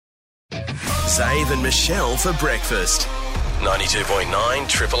Zave and Michelle for breakfast. 92.9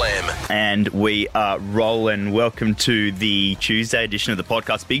 Triple M. And we are rolling. Welcome to the Tuesday edition of the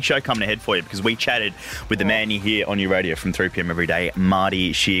podcast. Big show coming ahead for you because we chatted with the man you hear on your radio from 3 p.m. every day,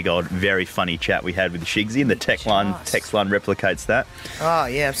 Marty Sheargold. Very funny chat we had with Shigsy, and the text line replicates that. Oh,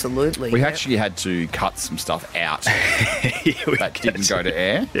 yeah, absolutely. We actually had to cut some stuff out that didn't go to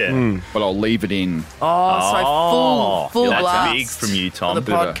air. Yeah. But I'll leave it in. Oh, so full that's blast. big from you, Tom. For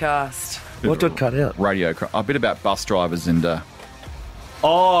the podcast. What got cut out? Radio, a bit about bus drivers and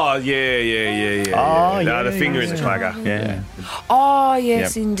Oh, yeah. Oh, No, yeah, the finger in the clagger. Yeah. Oh,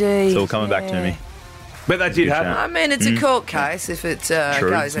 yes, indeed. It's all coming back to me. But that did happen. I mean, it's a court case if it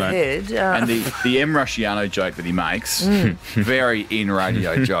goes mate. ahead. and the M. Rusciano joke that he makes, very in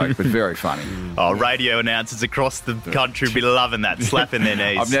radio joke, but very funny. Oh, radio announcers across the country will be loving that, slapping their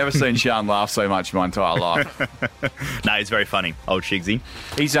knees. I've never seen Sean laugh so much in my entire life. No, he's very funny, old Shigsy.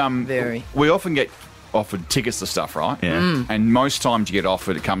 He's Very. We often get offered tickets to stuff, right? Yeah. And most times you get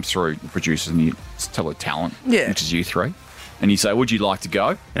offered, it comes through the producers and you tell the talent, Yeah. which is you three, and you say, "Would you like to go?"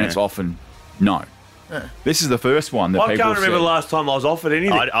 And Yeah. it's often no. This is the first one that I people can't remember the said, last time I was offered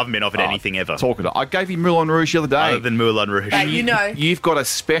anything. I haven't been offered anything ever. Talk it up. I gave you Moulin Rouge the other day. Other than Moulin Rouge. Hey, you know. You've got a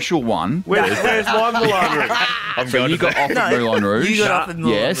special one. Where's my Moulin Rouge? I'm So going you to got offered No, Moulin Rouge. you got offered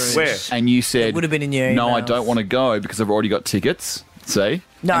Moulin Yes. Rouge. Where? And you said, It would have been in your no, I emails. don't want to go because I've already got tickets. See?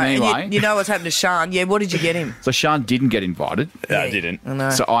 No, And and anyway, you know what's happened to Sean. Yeah, what did you get him? so Sean didn't get invited. No, I didn't. I know.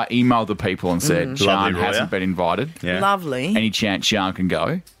 So I emailed the people and said, Sean Lovely, Roya. hasn't been invited. Yeah. Lovely. Any chance Sean can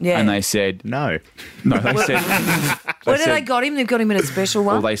go? Yeah. And they said, No. no, they said, Where did said- they got him? They've got him in a special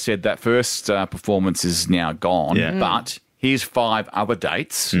well, one? they said that first performance is now gone, Yeah. but here's 5 other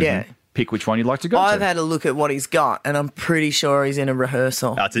dates. Yeah. Pick which one you'd like to go I've to. had a look at what he's got, and I'm pretty sure he's in a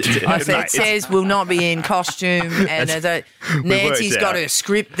rehearsal. Oh, I said, mate, it says will not be in costume, and Nancy's worked got out. a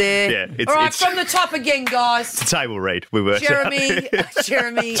script there. Yeah, it's- All right, it's- from the top again, guys. It's a table read. We worked Jeremy,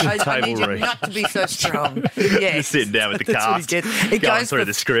 I need you read. not to be so strong. Yeah, Just sitting down with the That's what cast, he gets. going It goes through for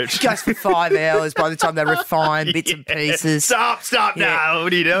the script. It goes for 5 hours by the time they refine bits and pieces. Stop Yeah. now.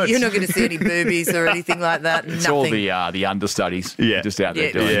 What are you doing? You're not going to see any boobies or anything like that. It's Nothing. all the understudies. Yeah. Just out there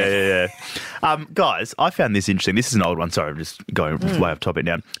Yeah. doing it. Yeah. Guys, I found this interesting. This is an old one. Sorry, I'm just going way off topic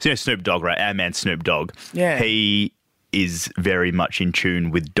now. So, you know, Snoop Dogg, right? Our man Snoop Dogg. Yeah. He is very much in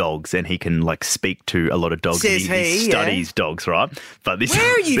tune with dogs, and he can like speak to a lot of dogs. Says and he, studies dogs, right? But this,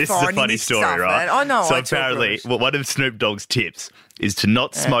 Where are you this is a finding funny this story, stuff, right? man? I know, So I talk apparently, rubbish. well, one of Snoop Dogg's tips is to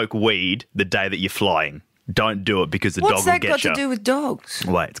not smoke weed the day that you're flying. Don't do it because the What's dog will that get got you. to do with dogs?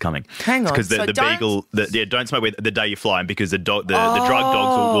 Wait, it's coming. Hang on. Because the So don't- beagle, don't smoke weed the day you're flying because the drug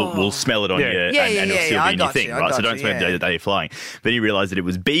dogs will smell it on Yeah. you Yeah, and yeah, it'll yeah, still I be in your got thing, you, I right? So got don't you, smoke yeah. the day you're flying. Then he realised that it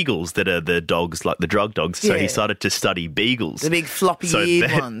was beagles that are the dogs, like the drug dogs. So Yeah. he started to study beagles. The big floppy-eared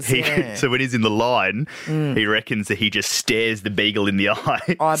then ones, yeah. So when he's in the line, he reckons that he just stares the beagle in the eye so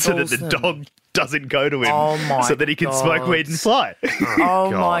that the Eyeballs them. dog doesn't go to him Oh, my so that he can smoke weed and fly.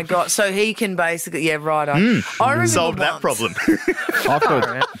 Oh my god! So he can basically, I remember Solved that once- problem. I've got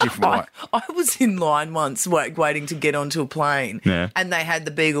a different way. I was in line once waiting to get onto a plane, Yeah. and they had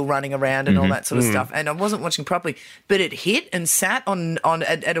the beagle running around and all that sort of stuff, and I wasn't watching properly, but it hit and sat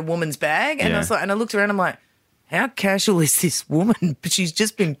at a woman's bag, and Yeah. I was like, and I looked around, I'm like, how casual is this woman? But she's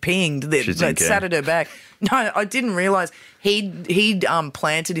just been pinged that She didn't care. sat at her bag. No, I didn't realise he'd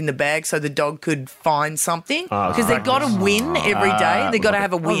planted in the bag so the dog could find something because they've got to win every day. They've got to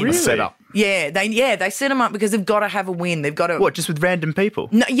have a win. really? Set up. Yeah, they set them up because they've got to have a win. They've got to What, just with random people?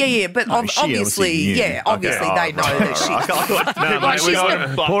 No, yeah, but she obviously obviously, knew. yeah, obviously Okay. they know that she. No, mate, She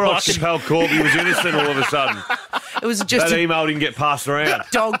was poor old Chappelle Corby was innocent all of a sudden. It was just That a email didn't get passed around.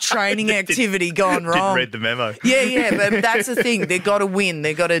 dog training activity gone Didn't wrong. read the memo. Yeah, but that's the thing. They've got to win.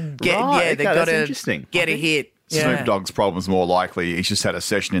 They've got to get. Right, yeah, they've okay, got that's to interesting. get a hit. Yeah. Snoop Dogg's problem's more likely he's just had a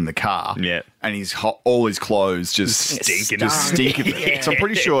session in the car. Yeah. And he's all his clothes just Stinking. Just Stunk. stinking. Yeah. So I'm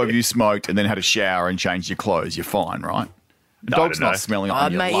pretty sure if you smoked and then had a shower and changed your clothes, you're fine, right? The I dog's don't know. not smelling Oh,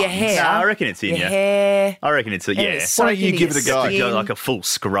 on your mate, lungs. your hair. No, I reckon it's in your you. hair. I reckon it's And yeah. it's Why don't you soaking give it a go? your Go skin. like a full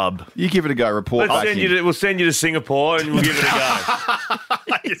scrub. You give it a go. Report Let's back send in. we'll send you to Singapore and we'll give it a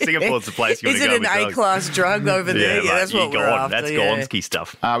go. Singapore's the place you want Is to go it an with dogs. A-class drug over there? Yeah, mate, that's what you we're go on. after. That's yeah. Gonski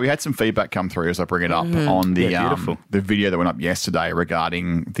stuff. We had some feedback come through as I bring it up on the Yeah, beautiful. the video that went up yesterday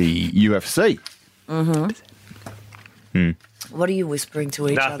regarding the UFC. What are you whispering to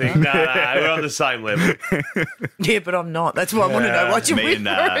each Nothing. other? No, we're on the same level. Yeah, but I'm not. That's why I want to know what you're me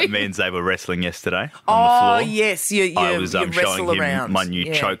whispering. and Zay were wrestling yesterday on Oh, the floor. yes. You I was you showing wrestle him around. my new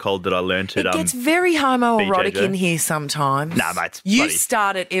chokehold that I learnt at It gets very homoerotic BJJ. in here sometimes. Nah, mate, it's You bloody-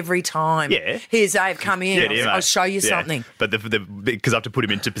 start it every time. Yeah. Here's Dave, come in. dear, I'll mate. show you Yeah. something. But because I have to put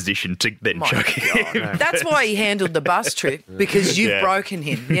him into position to then My choke him. That's why he handled the bus trip, because you've Yeah. broken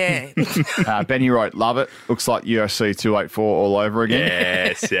him. Yeah. Benny wrote, love it. Looks like UFC 284 all over again.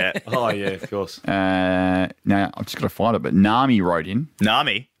 Yes, yeah. Oh, yeah, of course. Now, I've just got to find it, but Nami wrote in,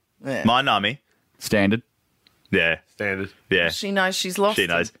 Nami. Yeah. My Nami. standard. Yeah. Standard. Yeah. She knows she's lost She him.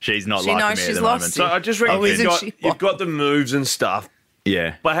 knows. She's not She liking knows me she's at the lost moment. it. So I just reckon Oh, isn't she? you've got the moves and stuff,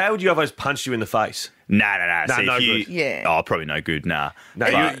 Yeah. but how would you have us punch you in the face? Nah. Nah, See, no if you, good. Yeah. Oh, probably no good. Nah. No,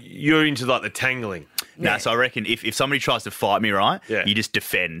 But- you're into like the tangling. Nah, so I reckon if somebody tries to fight me, right, Yeah. you just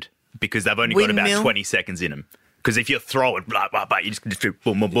defend because they've only got about Windmill. 20 seconds in them. Because if you throw it, blah, blah, blah, you just do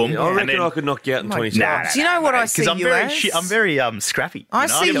boom, boom, boom. I and reckon then- I could knock you out in 20 God. seconds. Do you know what I see I'm you very as? I'm very scrappy. I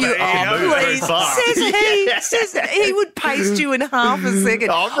know? see I'm you. very- Oh, very please. fast. Says he would paste you in half a second.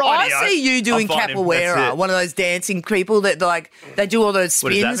 Oh, right, I see you doing I'll find him. capoeira, That's it. one of those dancing people that they do all those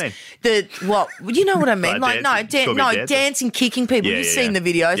What spins. does that What? You know what I mean? Like dancing? Talking about dancing? dancing, kicking people. Yeah, You've yeah, seen yeah.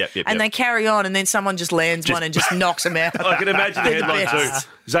 the videos, Yep, and they carry on, and then someone just lands one and just knocks them out. I can imagine the They're the headline too. best.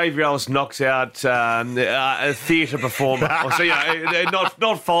 Xavier Ellis knocks out a theatre performer. Or so,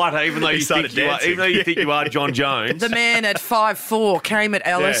 not fighter, even though He you started think you are, dancing. even though you think you are John Jones. The man at 5'4" came at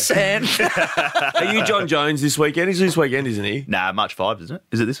Ellis, Yeah. and Are you John Jones this weekend? He's this weekend, isn't he? Nah, March 5, isn't it?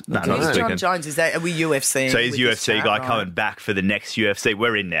 Is it this? No, not who's this John weekend. Jones? Is that? Are we UFC? So he's with this UFC chat, guy right? coming back for the next UFC.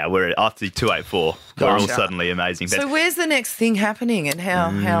 We're in now. We're after 284. We're all Gotcha. suddenly amazing. So where's the next thing happening, and how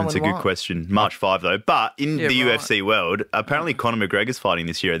It's and a good what? question. March 5, though. But in Yeah, the right. UFC world, apparently Conor McGregor's fighting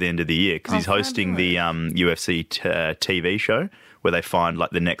this year at the end of the year because he's hosting the UFC TV show where they find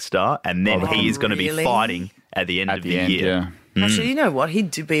like the next star, and then he is going to be really? fighting at the end At of the the end, year. yeah. Actually, you know what?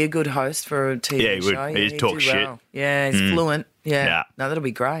 He'd be a good host for a TV Yeah, he would. show. He'd talk do shit. well. Yeah, he's fluent. Yeah. Yeah. No, that'll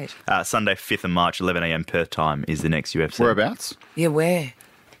be great. Sunday, 5th of March, 11 a.m. Perth time is the next UFC. Whereabouts? Yeah, where?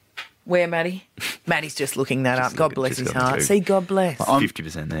 Where, Maddie? Maddie's just looking that up. God bless just his got heart. the See, God bless.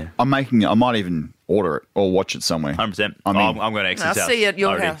 50% there. I might even order it or watch it somewhere. 100%. I mean- I'm going to X's I'll house. see you at your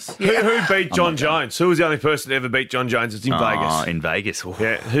Already. house. Yeah. Who beat John Jones? Who was the only person to ever beat John Jones? It's in Oh, Vegas. in Vegas. Oh,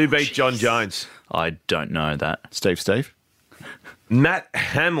 Yeah, who beat John Jones? I don't know that. Steve? Matt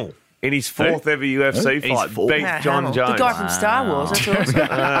Hamill in his fourth ever UFC His fight fourth? beat Matt John Hamill. Jones. The guy from Star Wars. That's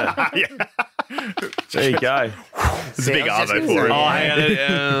awesome. There you go. It's a big I was just arvo gonna for say, him. Oh,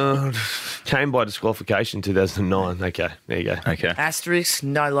 hang on. Came by disqualification 2009. Okay, there you go. Okay. Asterisk,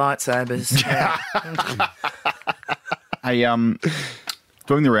 no lightsabers. Yeah. Hey,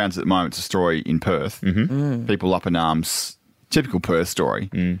 doing the rounds at the moment, it's a story in Perth. Mm-hmm. People up in arms, typical Perth story,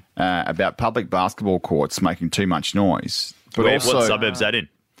 about public basketball courts making too much noise. But What also, suburb's that in?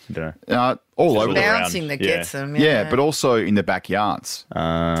 Don't know. all over the Bouncing around. that Yeah. gets them. Yeah, but also in the backyards.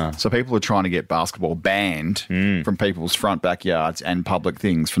 Ah. So people are trying to get basketball banned from people's front backyards and public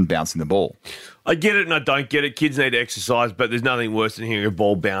things from bouncing the ball. I get it and I don't get it. Kids need to exercise, but there's nothing worse than hearing a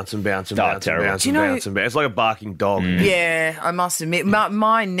ball bounce and bounce and Oh, bounce and terrible. bounce Do and you know- bounce and bounce. It's like a barking dog. Yeah, I must admit,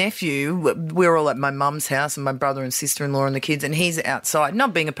 my nephew, we were all at my mum's house and my brother and sister-in-law and the kids, and he's outside,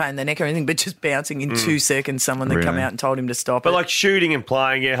 not being a pain in the neck or anything, but just bouncing in 2 seconds. Someone that come Really? out and told him to stop But it. like shooting and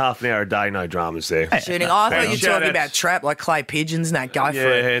playing, yeah, half an hour a day, no dramas there. Shooting. Oh, I thought you were Shout talking outs. about trap, like clay pigeons. No, go for Yeah,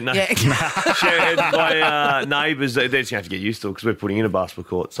 it. no. Yeah. My neighbours, they're just going to have to get used to it because we're putting in a basketball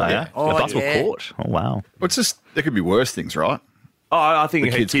court. So, Yeah. Oh, a basketball yeah. court. Oh, wow. Well, it's just, there could be worse things, right? Oh, I think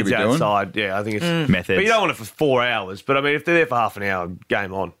The kids kids could be doing. outside. Yeah, I think it's Methods. But you don't want it for 4 hours. But I mean, if they're there for half an hour,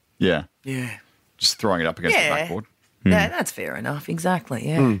 game on. Yeah. Yeah. Just throwing it up against the Yeah. backboard. Yeah, that's fair enough. Exactly.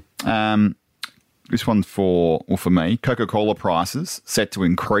 Yeah. This one's for me. Coca-Cola prices set to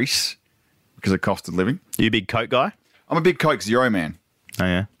increase because of cost of living. You a big Coke guy? I'm a big Coke Zero man. Oh,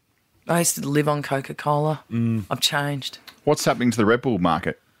 yeah. I used to live on Coca-Cola. I've changed. What's happening to the Red Bull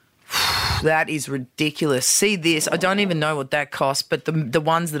market? That is ridiculous. See this? I don't even know what that costs, but the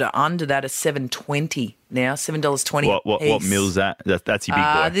ones that are under that are $7.20 now. $7.20. What mill's that? That's your big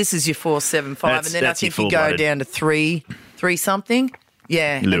boy. This is your 4.75, That's- and then I that's your think you go full-blooded. down to three something.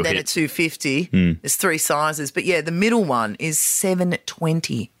 Yeah, and Little then hit. at 250, there's 3 sizes. But yeah, the middle one is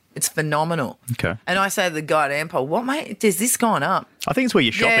 $7.20. It's phenomenal. Okay. And I say to the guy at Ampol, what, mate? Has this gone up? I think it's where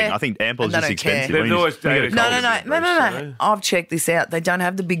you're shopping. Yeah. I think Ampol's And they just don't care. expensive. They've When you always just- when you dated go to No, Coles. no, no, no, no. I've checked this out. They don't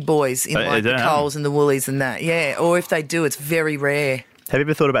have the big boys in They like the don't? Coles and the Woolies and that. Yeah, or if they do, it's very rare. Have you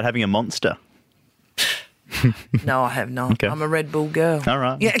ever thought about having a Monster? No, I have not. Okay. I'm a Red Bull girl. All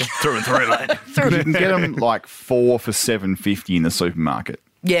right. Yeah. Through and through, mate. You can get them like 4 for $7.50 in the supermarket.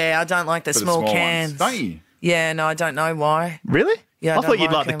 Yeah, I don't like the For the small ones. cans. Don't you? Yeah, no, I don't know why. Really? Yeah, I I don't thought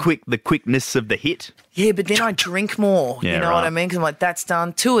you'd like like them. the quickness of the hit. Yeah, but then I drink more. Yeah, you know what right. I mean? Because I'm like, that's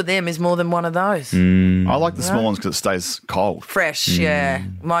done. 2 of them is more than one of those. I like the small ones because it stays cold. Fresh, yeah.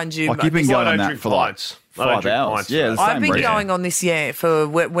 Mind you, Like you've been I going don't on that drink for like pints. I don't 5 drink hours. pints. Yeah, the I've same been reason. going on this, for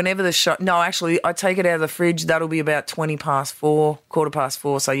whenever the shot. No, actually, I take it out of the fridge. That'll be about 4:20,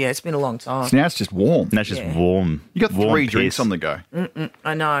 4:15. So, yeah, it's been a long time. So now it's just warm. And that's just Yeah. warm. You got warm 3 piss. drinks on the go.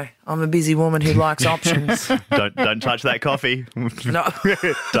 I know. I'm a busy woman who likes options. Don't touch that coffee. No,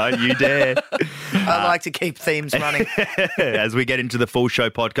 Don't you dare. I like to keep themes running. As we get into the full show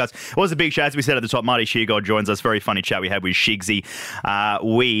podcast. It was a big show. As we said at the top, Marty Sheargod joins us. Very funny chat we had with Shigsy.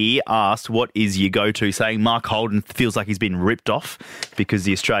 We asked, what is your go-to saying? Mark Holden feels like he's been ripped off because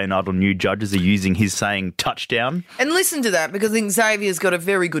the Australian Idol new judges are using his saying touchdown. And listen to that, because I think Xavier's got a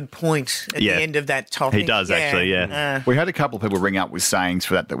very good point at Yeah. the end of that topic. He does, actually, yeah. We had a couple of people ring up with sayings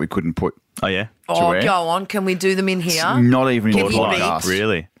for that we couldn't put. Oh, yeah? Oh, air. go on. Can we do them in here? Not even in Can the he podcast.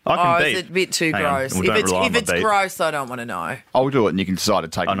 Really? I Oh, can is beat. it a bit too Hang on. gross? Well, If don't it's rely on my beat. gross, I don't want to know. I'll do it and you can decide to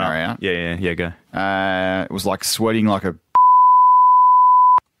take Oh, an no. area out. Yeah, go. It was like sweating like a...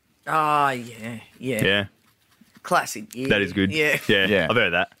 Oh, yeah. Yeah, Classic. Yeah. that is good. Yeah. Yeah, I've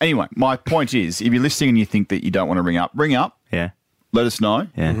heard that. Anyway, my point is, if you're listening and you think that you don't want to ring up, Yeah. let us know,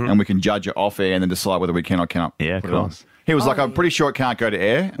 Yeah. and we can judge it off air and then decide whether we can or cannot. Yeah, of put it on. course. He was like, I'm pretty sure it can't go to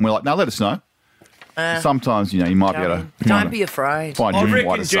air. And we're like, no, let us know. Sometimes, you might be able to Don't be afraid. find I different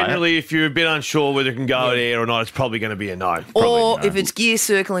way reckon to say it. generally, if you're a bit unsure whether it can go air or not, it's probably going to be a no. Or if it's gear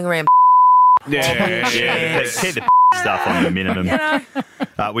circling around. Yeah, Keep the stuff on the minimum.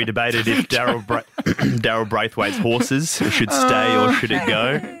 We debated if Daryl Braithwaite's horses should stay or should it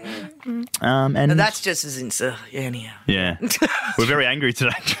go. And And that's just as insert. Anyhow. yeah, we're very angry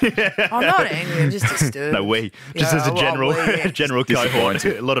today. I'm not angry. I'm just disturbed. No, just as a well, general yeah. general cohort,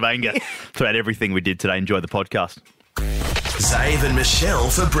 a lot of anger throughout everything we did today. Enjoy the podcast. Zave and Michelle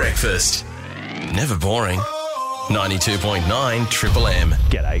for breakfast. Never boring. 92.9 Triple M.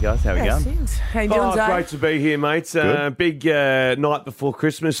 G'day, guys. How we going? How you doing, Oh, Zay? great to be here, mates. Big night before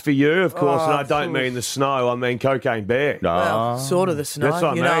Christmas for you, of course. And I don't mean the snow, I mean Cocaine Bear. Well, sort of the snow. That's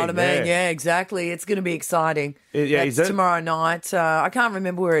what I you know mean, what I mean? yeah. Yeah, exactly. It's going to be exciting. Yeah, is That's it? tomorrow night. I can't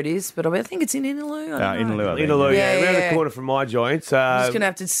remember where it is, but I think it's in Innaloo. I don't know. Inaloo, I think. Inaloo, Yeah, around yeah. the corner from my joint. I'm just going to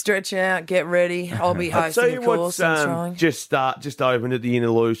have to stretch out, get ready. I'll be I'll tell hosting, you of what's course, and trying. just opened at the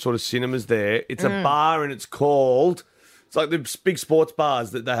Inaloo sort of cinemas there. It's a bar and it's called... It's like the big sports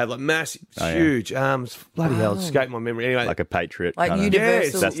bars that they have, like massive, huge. Bloody hell, it's escaped my memory. Anyway, Like a Patriot. Like kinda.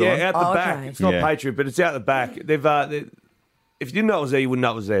 Universal. yes, That's the one? out the Oh, back. okay. It's not Yeah. Patriot, but it's out the back. If you didn't know it was there, you wouldn't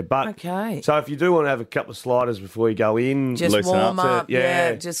know it was there. But Okay. So if you do want to have a couple of sliders before you go in, Just loosen warm up. up.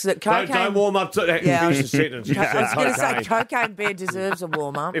 Yeah. Just cocaine. don't warm up to Yeah. finish the sentence. You I was say going to say cocaine. Cocaine Bear deserves a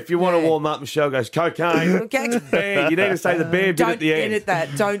warm up. If you want to warm up, Michelle goes cocaine. Okay. Bear. You need to say the bear bit Don't at the end. edit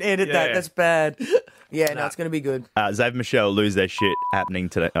that. Don't edit that. Yeah. That's bad. Yeah, no, it's going to be good. Zave and Michelle lose their shit happening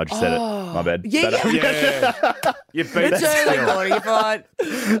today. I just said it. My bad. Yeah, Better. Yeah, you beat It's early morning, fine.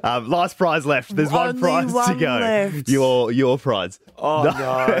 Last prize left. There's one Only prize to one go. left. Your prize. Oh, no.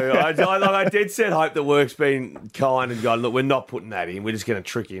 I did set hope that work's been kind and gone, look, we're not putting that in. We're just going to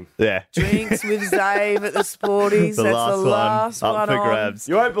trick him. Yeah. Drinks with Zave at the Sporties. The That's last the last one one up for on. grabs.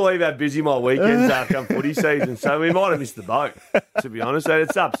 You won't believe how busy my weekends are come footy season, so we might have missed the boat, to be honest. And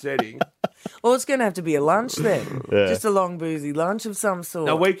it's upsetting. Well, it's going to have to be a lunch then. Just a long, boozy lunch of some sort.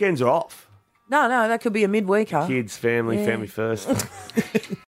 No, weekends are off. No, that could be a midweeker. Kids, family first.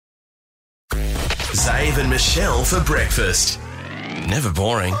 Zave and Michelle for breakfast. Never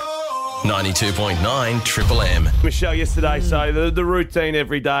boring. 92.9 Triple M. Michelle, yesterday, so the routine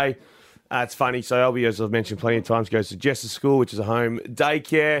every day. It's funny. So Albie, as I've mentioned plenty of times, goes to Jess's school, which is a home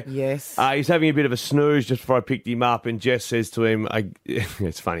daycare. Yes. He's having a bit of a snooze just before I picked him up, and Jess says to him,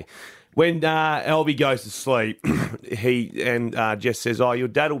 it's funny. When Albie goes to sleep, Jess says, "Oh, your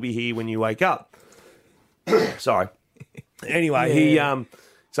dad will be here when you wake up." Sorry. Anyway,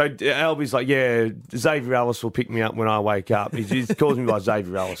 so Albie's like, "Yeah, Xavier Ellis will pick me up when I wake up." He calls me by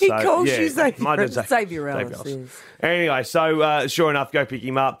Xavier Ellis. He so, calls yeah, you Xavier, my dad's Xavier Ellis. Yes. Anyway, so sure enough, go pick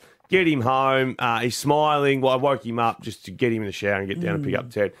him up, get him home. He's smiling. Well, I woke him up just to get him in the shower and get down and pick up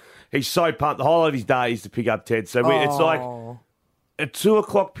Ted. He's so pumped. The whole of his day is to pick up Ted. So it's like a 2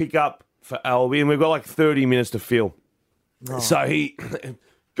 o'clock pickup for Albie, and we've got like 30 minutes to fill. So he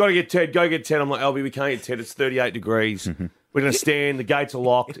got to get Ted. Go get Ted. I'm like, Albie, we can't get Ted. It's 38 degrees. We're going to stand. The gates are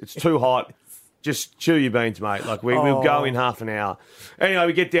locked. It's too hot. just chew your beans, mate. Like we'll go in half an hour. Anyway,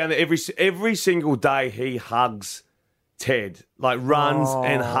 we get down there every single day. He hugs Ted, like runs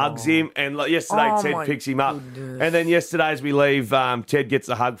and hugs him. And like yesterday, Ted picks him up. Goodness. And then yesterday, as we leave, Ted gets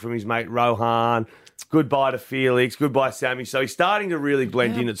a hug from his mate Rohan. Goodbye to Felix. Goodbye, Sammy. So he's starting to really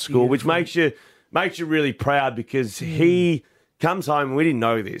blend in at school, which makes you really proud because he comes home. And we didn't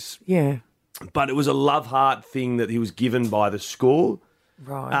know this, but it was a love heart thing that he was given by the school.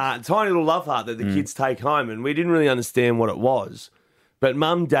 Right. Tiny little love heart that the kids take home, and we didn't really understand what it was. But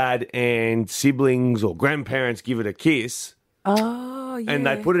mum, dad, and siblings or grandparents give it a kiss. Oh, yeah. And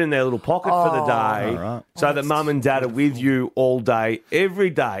they put it in their little pocket for the day so that mum and dad are with you all day,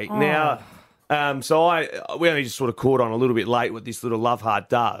 every day. Now, we only just sort of caught on a little bit late what this little love heart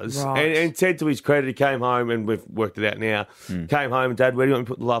does. Right. And Ted, to his credit, he came home, and we've worked it out now, came home and, Dad, where do you want me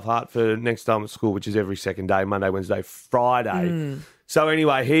to put the love heart for next time at school, which is every second day, Monday, Wednesday, Friday. So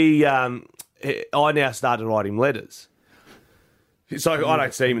anyway, I now start to write him letters. So I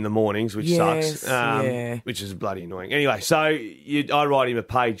don't see him in the mornings, which sucks, which is bloody annoying. Anyway, so I write him a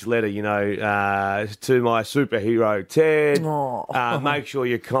page letter, to my superhero Ted. Make sure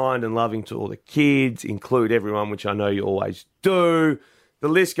you're kind and loving to all the kids, include everyone, which I know you always do. The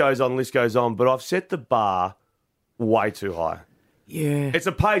list goes on, but I've set the bar way too high. Yeah. It's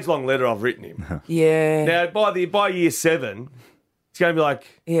a page-long letter I've written him. Yeah. Now, by year 7, it's going to be like,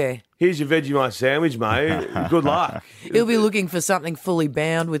 here's your Vegemite sandwich, mate. Good luck. He'll be looking for something fully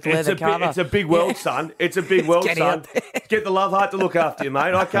bound with leather cover. It's a big world, son. It's a big world, Get son. out there. Get the love heart to look after you,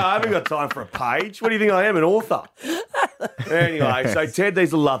 mate. I haven't got time for a page. What do you think I am, an author? Anyway, so Ted,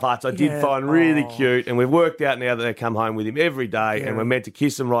 these are love hearts I did find really cute, and we've worked out now that they come home with him every day, and we're meant to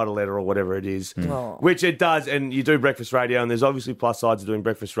kiss them, write a letter or whatever it is, which it does. And you do breakfast radio, and there's obviously plus sides of doing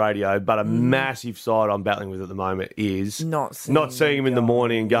breakfast radio, but a massive side I'm battling with at the moment is Not seeing him in the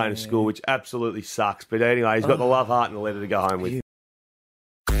morning and going to school, which absolutely sucks. But anyway, he's got the love heart and the letter to go home with.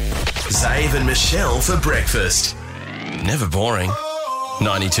 Zave and Michelle for breakfast. Never boring.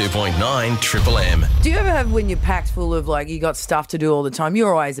 92.9 Triple M. Do you ever have when you're packed full of you got stuff to do all the time?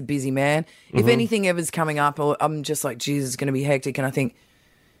 You're always a busy man. If anything ever's coming up, or I'm just like, Jesus, it's going to be hectic, and I think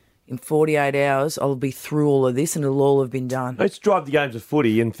in 48 hours I'll be through all of this and it'll all have been done. Let's drive the games of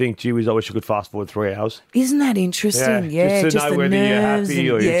footy and think, gee whiz, I wish I could fast forward 3 hours. Isn't that interesting? Yeah, just to know the whether you're nerves happy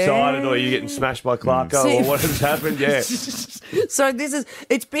or and- you're excited or you're getting smashed by Clarko or what has happened. Yeah. So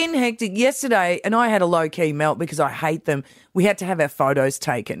it's been hectic. Yesterday, and I had a low-key melt because I hate them. We had to have our photos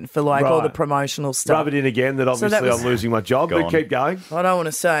taken for all the promotional stuff. Rub it in again that obviously I'm losing my job, but keep going. I don't want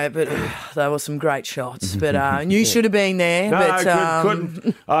to say it, but there were some great shots. But and you should have been there.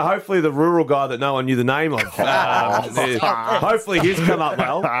 Couldn't. Hopefully the rural guy that no one knew the name of. Hopefully he's come up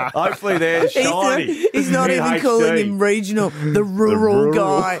well. Hopefully they're shiny. He's not in even HD. calling him regional. The rural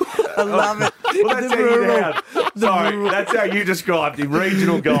guy. I love it. Well, that's that's how you described him,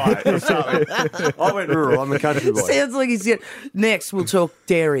 regional guy or something. I went rural. I'm a country boy. Sounds like he said, next we'll talk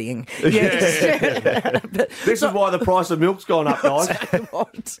dairying. This is why the price of milk's gone up,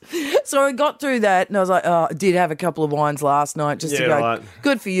 guys. So I got through that and I was like, I did have a couple of wines last night just to go, right.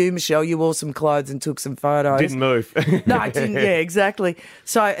 Good for you, Michelle. You wore some clothes and took some photos. Didn't move. No, I didn't. Yeah, exactly.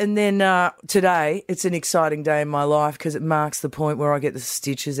 So, and then today, it's an exciting day in my life because it marks the point where I get the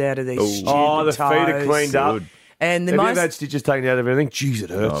stitches out of these stupid the feet are toes. cleaned up. And the Have you most... ever had stitches taken out of everything? Jeez, it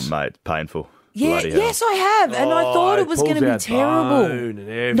hurts. Oh, mate, painful. Yeah, Bloody hell. yes, I have. And I thought it was going to be terrible.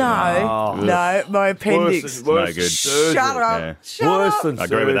 No, my appendix. Worse No good. surgery. Shut up. Yeah. Shut Worse up. than I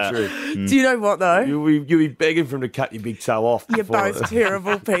agree with that. surgery. Do you know what, though? You'll be begging for him to cut your big toe off. You're before- both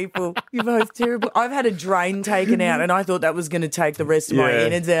terrible people. You're both terrible. I've had a drain taken out, and I thought that was going to take the rest of my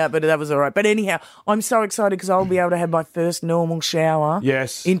innards out, but that was all right. But anyhow, I'm so excited because I'll be able to have my first normal shower.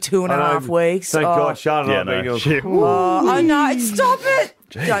 Yes. In 2.5 weeks. Thank God, Charlotte and I Yeah, being no. yours. I know. Stop it.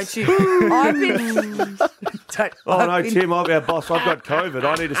 Don't you? I've been. Oh, no, Tim, I'm our boss. I've got COVID.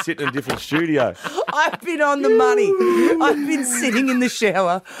 I need to sit in a different studio. I've been on the money. I've been sitting in the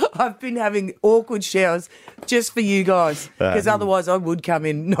shower. I've been having awkward showers just for you guys. Because otherwise I would come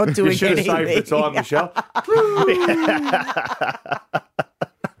in not You doing should have anything. saved the time, Michelle.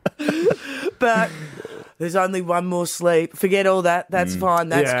 But there's only one more sleep. Forget all that. That's fine.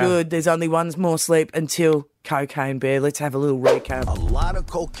 That's good. There's only one more sleep until Cocaine Bear. Let's have a little recap. A lot of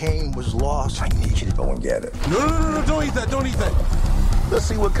cocaine was lost. I need you to go and get it. No, don't eat that, don't eat that. Let's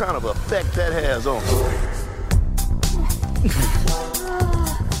see what kind of effect that has on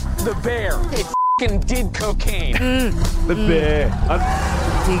The bear. It f***ing did cocaine. The bear.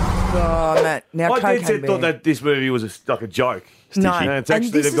 Matt. Now I Cocaine did Bear. thought that this movie was like a joke. No, No, it's and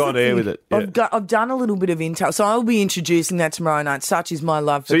actually this they've is gone the there thing. with it. Yeah. I've done a little bit of intel, so I'll be introducing that tomorrow night. Such is my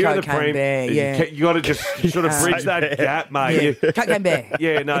love for So you're the Cocaine Bear. Yeah, You got to just sort of bridge that gap, mate. yeah. Cocaine Bear.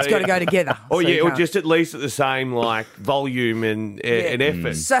 Yeah, no, it's got to yeah. go together. Or So yeah, you or can't- just at least at the same like volume and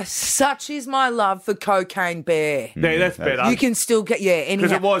effort. So, such is my love for Cocaine Bear. Yeah, that's better. You can still get Because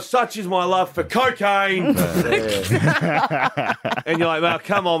anyhow. it was such is my love for cocaine, and you're like, well,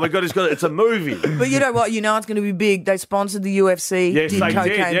 come on, it's a movie. But you know what? You know it's going to be big. They sponsored the UFC. Yes, did they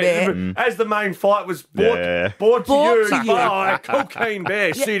Cocaine did. Bear. As the main fight was brought to Brought you to you. by Cocaine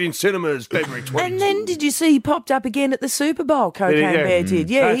Bear. See it in cinemas February 20th. And then did you see he popped up again at the Super Bowl? Cocaine Yeah. Bear did.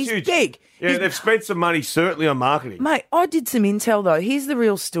 Yeah, That's he's huge. big. Yeah, He's- they've spent some money certainly on marketing. Mate, I did some intel though. Here's the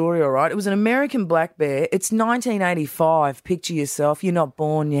real story, all right? It was an American black bear. It's 1985. Picture yourself. You're not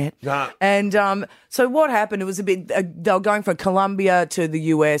born yet. Nah. And so what happened? It was a bit. They were going from Colombia to the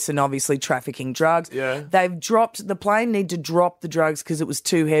US and obviously trafficking drugs. Yeah. They've dropped the plane. Need to drop the drugs because it was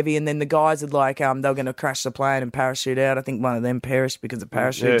too heavy. And then the guys had like they were going to crash the plane and parachute out. I think one of them perished because the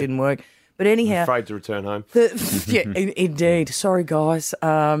parachute Yeah. didn't work. But anyhow, Afraid to return home. Indeed. Sorry, guys.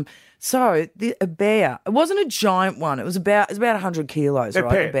 So a bear. It wasn't a giant one. It was about 100 kilos, right?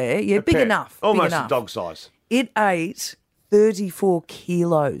 pet. A bear. Yeah, A big pet. enough. Almost big enough. a dog size. It ate 34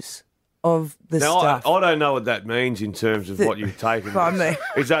 kilos of the Now, stuff. I don't know what that means in terms of what you've taken. I mean-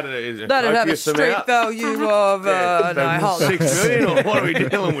 is that a That'd have a copious street amount? value of no, hold on. 6 million, or what are we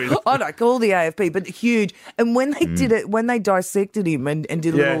dealing with? I don't call the AFP, but huge. And when they did it, when they dissected him and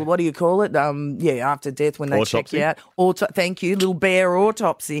did a Yeah. little, what do you call it? After death, when they check you Autopsy? out. Thank you, little bear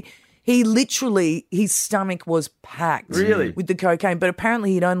autopsy. He literally, his stomach was packed Really? with the cocaine, but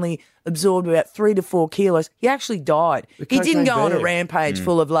apparently he'd only absorbed about 3 to 4 kilos. He actually died. He didn't cocaine go on a bear. rampage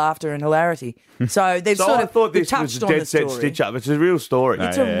full of laughter and hilarity. So they've So sort I of thought they've this was touched a on the dead set story. stitch up. It's a real story.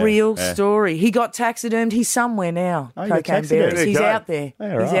 It's a real story. He got taxidermed. He's somewhere now. Oh, he got Cocaine taxidermed. Bears. He's There you go. out there.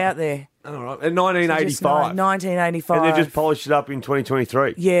 Yeah, He's right. out there. All right. In 1985. 1985. And they just polished it up in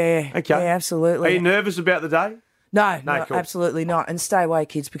 2023. Yeah. Okay. Yeah, absolutely. Are you nervous about the day? No, No, cool. absolutely not. And stay away,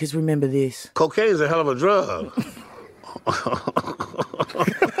 kids, because remember this. Cocaine is a hell of a drug.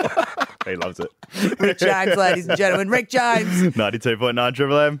 He loves it. Rick James, ladies and gentlemen. Rick James. 92.9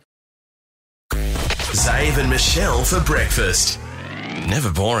 Triple M. Zave and Michelle for breakfast.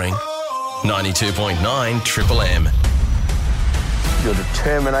 Never boring. 92.9 Triple M. Your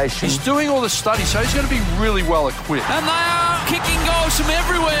determination. He's doing all the study, so he's going to be really well equipped. And they are kicking goals from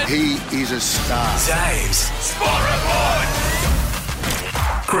everywhere. He is a star. Zave's Sport Report.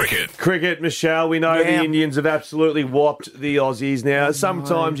 Cricket. Cricket, Michelle, we know Yeah. the Indians have absolutely whopped the Aussies now.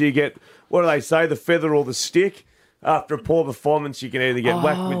 Sometimes you get, what do they say, the feather or the stick? After a poor performance, you can either get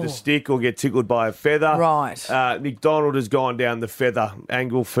whacked with the stick or get tickled by a feather. Right. Nick Donald has gone down the feather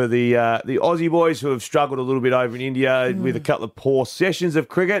angle for the Aussie boys who have struggled a little bit over in India with a couple of poor sessions of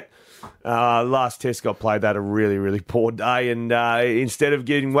cricket. Last test got played, they had a really, really poor day, and instead of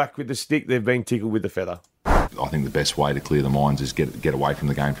getting whacked with the stick, they've been tickled with the feather. I think the best way to clear the minds is get away from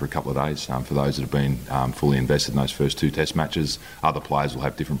the game for a couple of days. For those that have been fully invested in those first 2 test matches, other players will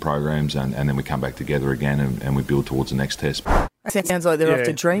have different programs, and then we come back together again and we build towards the next test. Sounds like they're off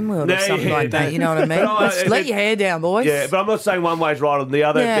to Dreamworld or Yeah, something yeah, like that. You know what I mean? But Let your hair down, boys. Yeah, but I'm not saying one way's right or the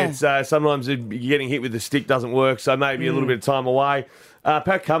other. Yeah. It's, sometimes getting hit with the stick doesn't work, so maybe a little bit of time away.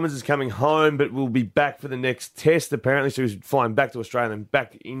 Pat Cummins is coming home, but will be back for the next test, apparently. So he's flying back to Australia and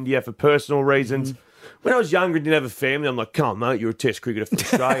back to India for personal reasons. When I was younger and didn't have a family, I'm like, come on, mate, you're a test cricketer for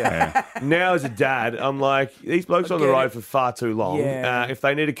Australia. Now, as a dad, I'm like, these blokes are on the get road it. for far too long. Yeah. If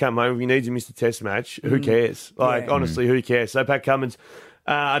they need to come home, if he needs to miss the test match, who cares? Like, honestly, who cares? So Pat Cummins,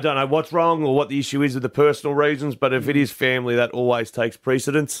 I don't know what's wrong or what the issue is with the personal reasons, but if it is family, that always takes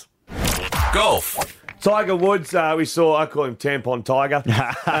precedence. Golf. Tiger Woods, I call him Tampon Tiger.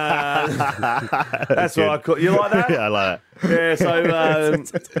 That's what I call. You like that? Yeah, I like Yeah.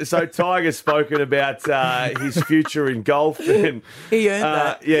 So Tiger's spoken about his future in golf, and He earned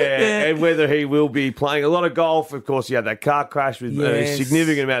that. and whether he will be playing a lot of golf. Of course, he had that car crash with a Yes.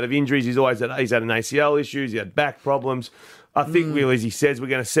 significant amount of injuries. He's had an ACL issues. He had back problems. I think, really, as he says, we're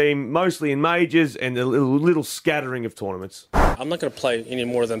going to see him mostly in majors and a little scattering of tournaments. I'm not going to play any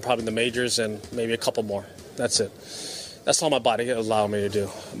more than probably the majors and maybe a couple more. That's it. That's all my body allow me to do.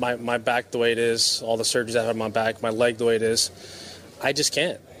 My back the way it is, all the surgeries I have on my back, my leg the way it is, I just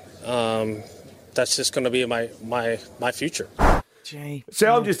can't. That's just going to be my future. Gee.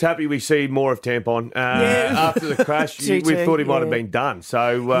 So I'm just happy we see more of Tampon. After the crash, we TT, thought he might have yeah. been done.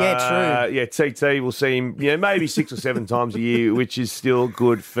 So, true. Yeah, TT will see him maybe 6 or 7 times a year, which is still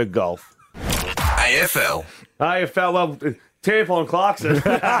good for golf. AFL. AFL, well, Tampon Clarkson.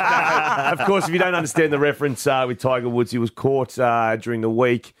 Of course, if you don't understand the reference with Tiger Woods, he was caught during the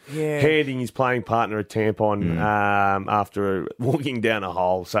week handing his playing partner a tampon after walking down a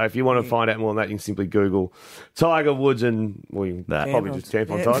hole. So if you want to find out more on that, you can simply Google Tiger Woods and probably just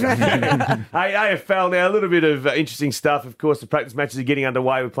Tampon Tiger. Hey, AFL now, a little bit of interesting stuff. Of course, the practice matches are getting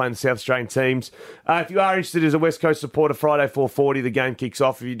underway. We're playing the South Australian teams. If you are interested as a West Coast supporter, Friday 4:40, the game kicks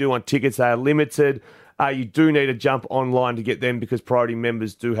off. If you do want tickets, they are limited. You do need to jump online to get them because priority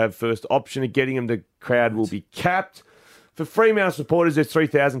members do have first option of getting them. The crowd will be capped. For Fremantle supporters, there's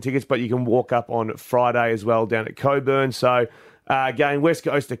 3,000 tickets, but you can walk up on Friday as well down at Coburn. So, again, West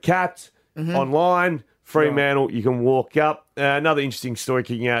Coast are capped online. Fremantle, you can walk up. Another interesting story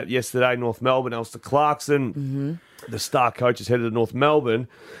kicking out yesterday, North Melbourne, Alistair Clarkson. The star coach is headed to North Melbourne.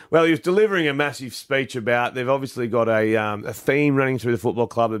 Well, he was delivering a massive speech about, they've obviously got a theme running through the football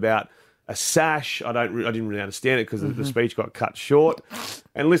club about a sash. I didn't really understand it because the speech got cut short.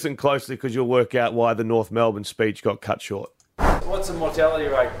 And listen closely because you'll work out why the North Melbourne speech got cut short. What's the mortality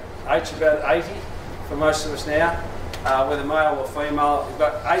rate? Age about 80 for most of us now, whether male or female. You've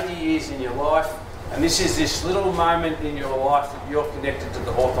got 80 years in your life, and this is this little moment in your life that you're connected to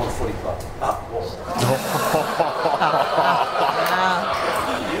the Hawthorn Footy Club. You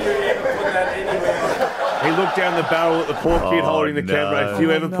ever put that anywhere? He looked down the barrel at the poor kid holding the camera. If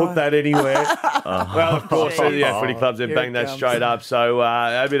you ever put that anywhere, well, of course, footy clubs have banged that straight up. So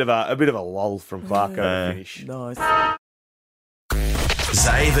a bit of a lull from Clarko to finish. Nice.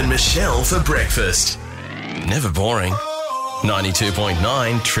 Zave and Michelle for breakfast. Never boring.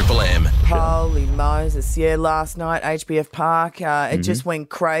 92.9 Triple M. Holy Moses. Yeah, last night, HBF Park, it just went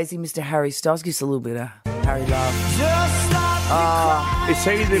crazy. Mr. Harry Styles, gives a little bit of Harry love. Is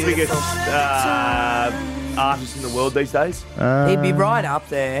he the biggest artist in the world these days? He'd be right up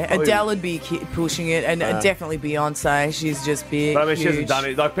there. Adele would be pushing it, and definitely Beyonce. She's just big. But I mean, she huge. hasn't done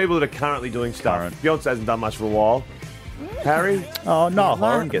it. Like people that are currently doing stuff. Beyonce hasn't done much for a while. Harry? Oh, Niall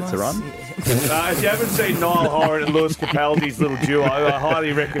Horan gets a run. If you haven't seen Niall Horan and Lewis Capaldi's little duo, I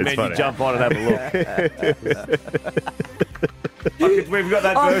highly recommend you jump on and have a look. We've got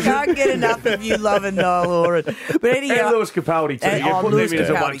that version. I can't get enough of you loving Niall Horan. But anyhow, and Lewis Capaldi too. You put Lewis them in as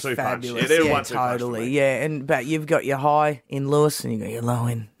a Capaldi's 1-2 punch. fabulous. Yeah, they're a 1-2 totally. punch. Yeah, but you've got your high in Lewis and you've got your low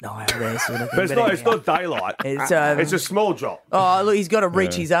in Niall there sort of thing. But it's not daylight. It's a small drop. Oh, look, he's got to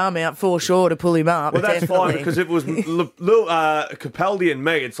reach his arm out foreshore to pull him up. Well, that's definitely. fine because it was Capaldi and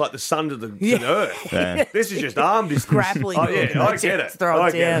me. It's like the sun to the earth. Yeah. This is just arm distance. Grappling. Oh, yeah, I get it. Throw I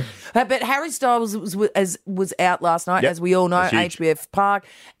it get down. But Harry Styles was out last night, as we all know, HBF Park,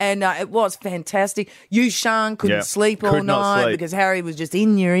 and it was fantastic. You, Sean, couldn't sleep all night because Harry was just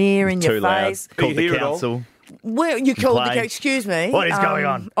in your ear, in your face. Called the council. Well, you called the excuse me. What is going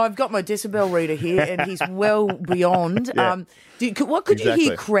on? I've got my decibel reader here, and he's well beyond. What could you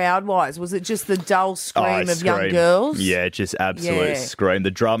hear crowd-wise? Was it just the dull scream of young girls? Yeah, just absolute scream.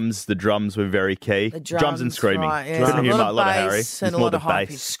 The drums were very key. The drums and screaming. Right, yeah. Couldn't hear a lot of Harry. And a lot of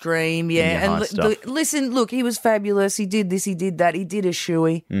high-pitched scream, And listen, look, he was fabulous. He did this, he did that. He did a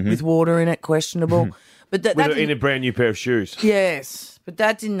shoey with water in it, questionable. But that in a brand new pair of shoes. Yes. But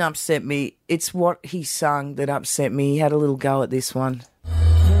that didn't upset me. It's what he sung that upset me. He had a little go at this one.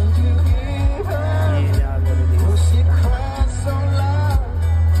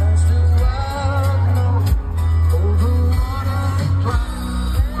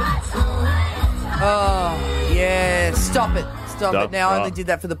 Oh, yeah. Stop it. Stop it. Now, I only did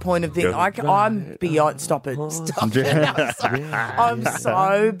that for the point of thing. I'm beyond... Stop it. Stop it. I'm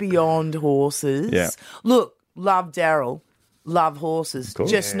so beyond horses. Yeah. Look, love Daryl. Love horses,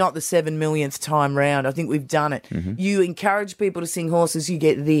 just not the 7 millionth time round. I think we've done it. You encourage people to sing horses, you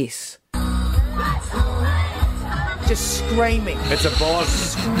get this. Just screaming. It's a bond.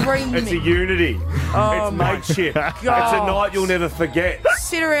 Screaming. It's a unity. Oh, it's mateship. God. It's a night you'll never forget.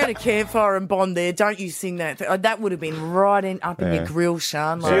 Sit around a campfire and bond there. Don't you sing that. That would have been right up in your grill,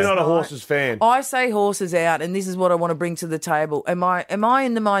 Sean. So you're not a horses fan? I say horses out, and this is what I want to bring to the table. Am I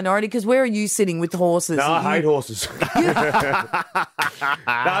in the minority? Because where are you sitting with horses? No, I hate horses.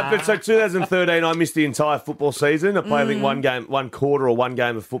 But so 2013, I missed the entire football season. I played, I think, one quarter or one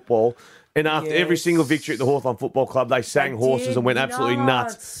game of football. And after every single victory at the Hawthorn Football Club, they sang horses and went absolutely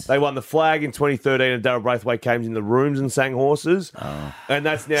nuts. They won the flag in 2013, and Darryl Braithwaite came in the rooms and sang horses. Oh. And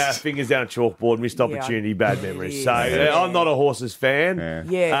that's now fingers down a chalkboard, missed opportunity, bad memories. So I'm not a horses fan.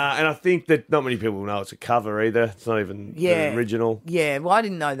 Yeah. And I think that not many people know it's a cover either. It's not even the original. Yeah, well, I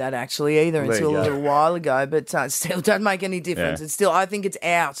didn't know that actually either until a little while ago. But still, don't make any difference. It's still, I think it's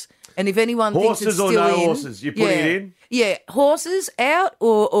out. And if anyone Horses thinks it's or still no in, horses? You're putting it in? Yeah, horses out,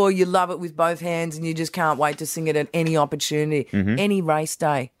 or you love it with both hands and you just can't wait to sing it at any opportunity, any race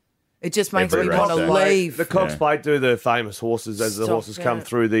day. It just makes Every me race want to day. leave. The Cox Plate do the famous horses as the Stop horses come it.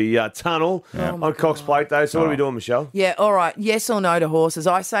 through the tunnel on Cox Plate Day. So what are we doing, Michelle? Yeah, all right. Yes or no to horses?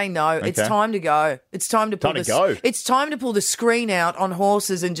 I say no. It's Okay. time to go. It's time to pull Time to go. It's time to pull the screen out on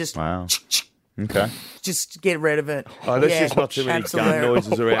horses and just Wow. Okay. just get rid of it. Oh, there's Yeah, just not too many absolutely. gun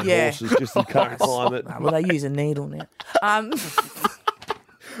noises around Yeah. horses, just in current climate. Well, they use a needle now.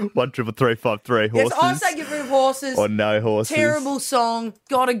 13353 Yes, horses. I say get rid of horses. Or no horses. Terrible song.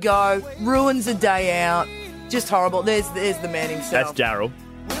 Gotta go. Ruins a day out. Just horrible. There's the man himself. That's Daryl.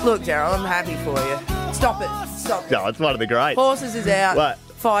 Look, Daryl, I'm happy for you. Stop it. Stop it. No, it's one of the greats. Horses is out. What?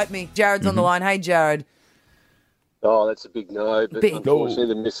 Fight me. Jared's on the line. Hey, Jared. Oh, that's a big no, but Big. unfortunately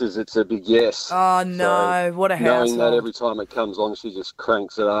the missus, it's a big yes. Oh, no. What a Knowing that household. every time it comes on, she just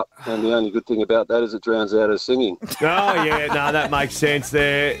cranks it up. And the only good thing about that is it drowns out her singing. Oh, yeah, no, that makes sense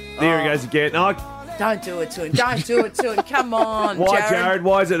there. There he goes again. No, Don't do it to him. Don't do it to him. Come on, why, Jared?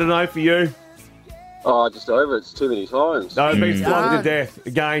 Why is it a no for you? Oh, just over it. It's too many times. No, it's been flogged to Done. death.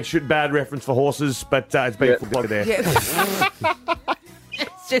 Again, bad reference for horses, but it's been flogged to death. Yeah.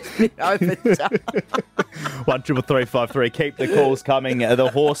 It's just been overdone. 13353. Keep the calls coming. The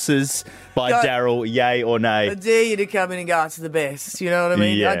horses by Go. Daryl. Yay or nay? I dare you to come in and go, it's the best. You know what I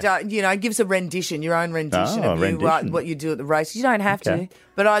mean? Yeah. I don't, give us a rendition, your own rendition Oh, of you, rendition. what you do at the race. You don't have Okay. to,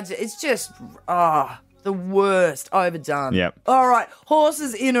 but it's just, the worst. Overdone. Yep. All right,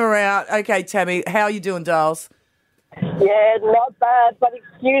 horses in or out. Okay, Tammy, how are you doing, Darls? Yeah, not bad, but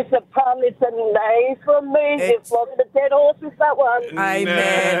excuse the pun, it's a nay from me. You're flogging the dead horse with that one.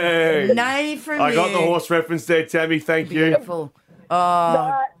 Amen. Nay from I you. got the horse reference there, Tammy. Thank you. Beautiful.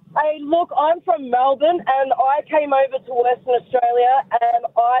 Oh, Hey, look, I'm from Melbourne and I came over to Western Australia and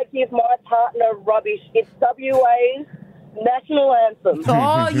I give my partner rubbish. It's WA's national anthem.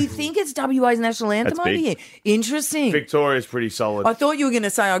 Oh, you think it's WA's national anthem That's over big. here? Interesting. Victoria's pretty solid. I thought you were going to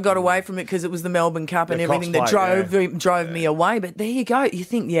say I got away from it because it was the Melbourne Cup and The everything Cox that Plate, drove me away. But there you go. You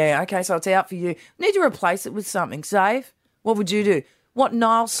think, yeah, okay, so it's out for you. Need to replace it with something. Save? What would you do? What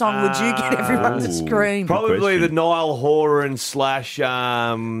Nile song would you get everyone to scream? Probably the Niall Horan /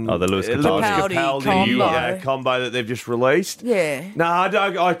 the Lewis Capaldi combo. Combo that they've just released. Yeah. No,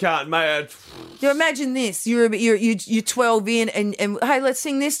 I can't, mate. You imagine this. You're 12 in and hey, let's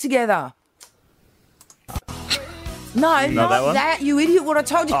sing this together. No, Not not that one? that, you idiot. What I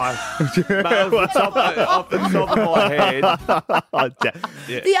told you. Off the top of my head.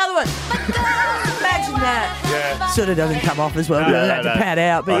 The other one. Imagine that. Yeah. Sort of doesn't come off as well. No, I had to pad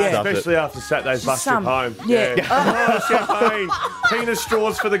out, but yeah. Especially after Saturday's bus trip Some- home. yeah. Oh, champagne. Penis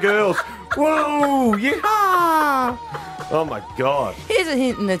straws for the girls. Whoa, yeah. Oh, my God. Here's a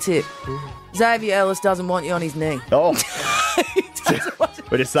hint and a tip. Xavier Ellis doesn't want you on his knee. Oh.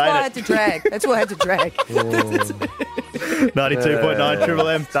 We're just That's why I saying had to it. drag. That's why I had to drag. 92.9 Triple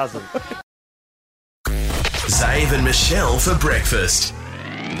M. Doesn't. Zave and Michelle for breakfast.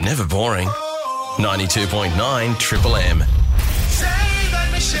 Never boring. 92.9 Triple M. Zave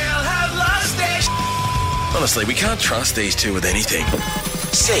and Michelle have lost their Honestly, we can't trust these two with anything.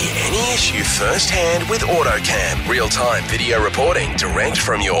 See any issue firsthand with AutoCam. Real-time video reporting direct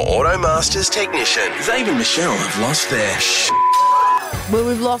from your AutoMasters technician. Zave and Michelle have lost their Well,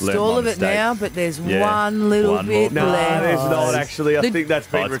 we've lost Learn all my of it mistake. now, but there's Yeah. one little One bit more. No, left. there's not actually. I The- think that's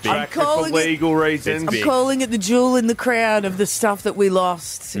been it's big. retracted for calling it- legal reasons. I'm calling it the jewel in the crown of the stuff that we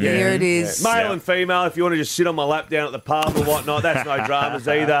lost. Here it is. Yeah. Male and female, if you want to just sit on my lap down at the pub or whatnot, that's no dramas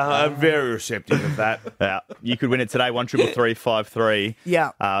either. I'm very receptive of that. Yeah, you could win it today. 13353.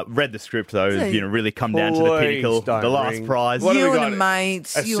 Yeah. Read the script though. So- Really come down to the Please pinnacle. don't The last ring. prize. What have You we and a got?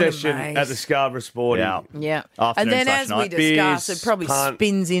 mate. A You and a session mate. at the Scarborough Sporting. Yeah. Yeah. Afternoon And then slash as we night. discussed, Beers, it probably punt.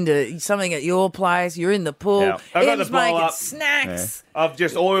 spins into something at your place. You're in the pool. Yeah. I've got Em's the blow making up. snacks. I've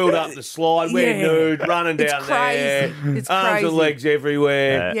just oiled up the slide. We're Yeah. nude, running It's down crazy. there. It's Arms crazy. and legs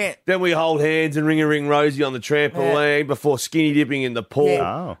everywhere. Yeah. Then we hold hands and ring Rosie on the trampoline before skinny dipping in the pool.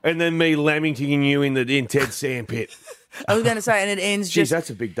 Yeah. Oh. And then me lamenting you in Ted's sandpit. I was going to say, and it ends Jeez, just that's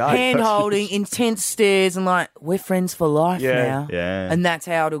a big day. hand holding, intense stares, and like, we're friends for life Yeah. now. Yeah. And that's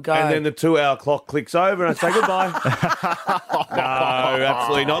how it'll go. And then the 2-hour clock clicks over and I say goodbye. No,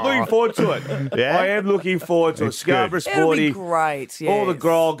 absolutely not. Looking forward to it. Yeah? I am looking forward to it. It's Scarborough good. It'll be Sporty. great. Yes. All the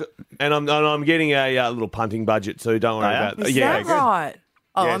grog, and I'm getting a little punting budget too. Don't worry Oh, yeah? about that. Is Yeah, that right?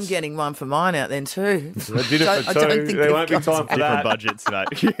 Oh, I'm Yes. getting one for mine out then too. I did it I for don't two. think There they've won't be got time for Different that. budgets,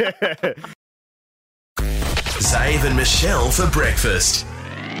 mate. Yeah. Zave and Michelle for breakfast.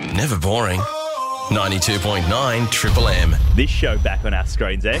 Never boring. 92.9 Triple M. This show back on our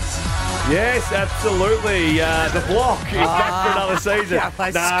screens, X. Yes, absolutely. The Block is back for another season.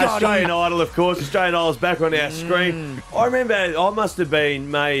 Australian Idol, of course. Australian Idol's back on our screen. I remember I must have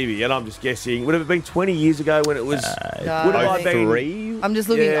been maybe, and I'm just guessing, would it have been 20 years ago when it was... would have I been... 03? I'm just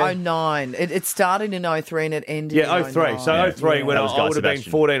looking at 09. It started in 03 and it ended in 03. 09. So 03, when I Guy would have been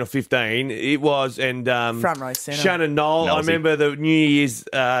Sebastian. 14 or 15, it was, and Front row centre. Shannon Knoll. I Nosy. remember the New Year's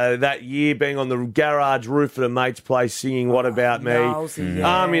that year being on the garage roof at a mate's place singing "What About Me." Nosy,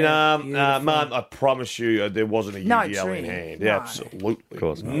 Arm in arm, beautiful. Mum. I promise you, there wasn't a No, UDL in Trini, hand. no. Absolutely, Of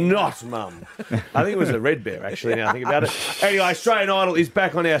course not. not, Mum. I think it was a Red Bear. Actually, now I think about it. Anyway, Australian Idol is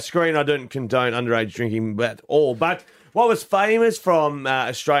back on our screen. I don't condone underage drinking at all, but. What was famous from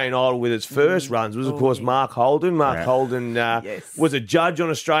Australian Idol with its first runs was, of course, Mark Holden. Mark Holden was a judge on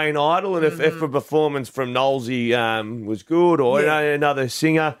Australian Idol, and if a performance from Knowlesy was good or another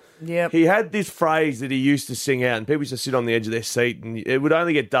singer, he had this phrase that he used to sing out, and people used to sit on the edge of their seat, and it would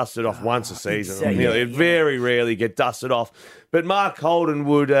only get dusted off once a season. It'd very rarely get dusted off. But Mark Holden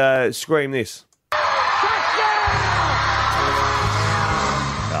would scream this.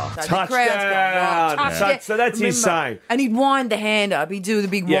 Touchdown! So that's his saying. And he'd wind the hand up. He'd do the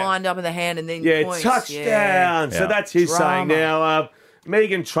big wind up of the hand and then points. Touchdown! So that's his saying. Drama. Now,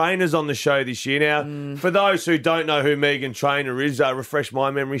 Megan Trainor's on the show this year. Now, for those who don't know who Megan Trainor is, refresh my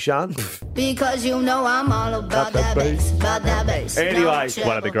memory, Sean. Because you know I'm all about that bass, about that bass. Anyway,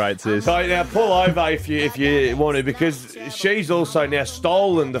 One of the greats is. So now pull over if you want to, because she's also now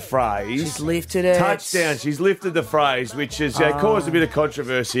stolen the phrase. She's lifted it. Touchdown. She's lifted the phrase, which has caused a bit of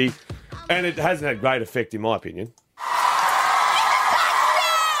controversy, and it hasn't had great effect, in my opinion.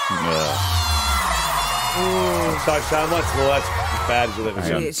 So, Sean, what's more? That's as bad as it ever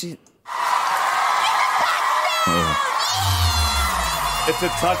goes. It's a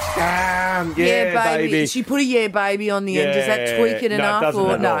touchdown. Yeah, baby. She put a baby on the end. Does that tweak it enough? Doesn't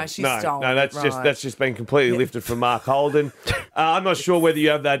Or at all. no, she's stolen. No, that's just been completely lifted from Mark Holden. I'm not sure whether you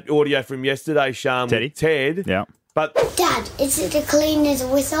have that audio from yesterday, Sean. Teddy? With Ted. Yeah. But Dad, is it as clean as a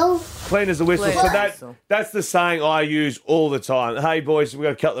whistle? clean as a whistle. Clean So as a whistle. that's the saying I use all the time. Hey, boys, we've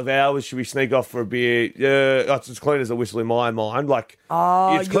got a couple of hours. Should we sneak off for a beer? It's as clean as a whistle in my mind. Like,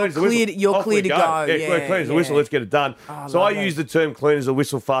 it's clean as a whistle. You're Off clear we to go. Yeah, clean as a whistle. Let's get it done. So I love use the term clean as a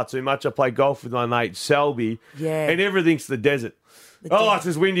whistle far too much. I play golf with my mate Selby, and everything's the desert. It's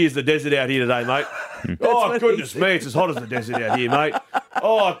as windy as the desert out here today, mate. Oh, goodness me, it's as hot as the desert out here, mate.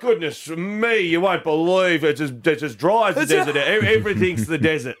 Oh, goodness me, you won't believe it's as dry as the desert out. Everything's the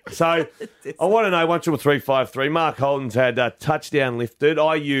desert. So I want to know, 13353, Mark Holden's had a touchdown lifted.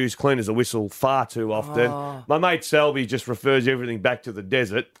 I use clean as a whistle far too often. My mate Selby just refers everything back to the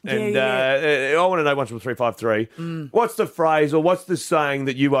desert. And I want to know, 13353, what's the phrase or what's the saying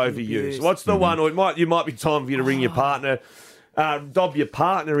that you overuse? What's the one, or you might be time for you to ring your partner, dob your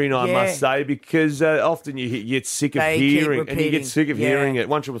partner in, I must say, because often you get sick of hearing, and you get sick of hearing it.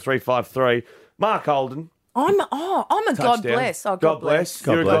 13353. Mark Holden. I'm a God bless. Oh, God bless.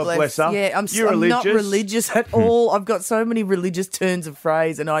 You're a God blesser. Yeah, I'm not religious at all. I've got so many religious turns of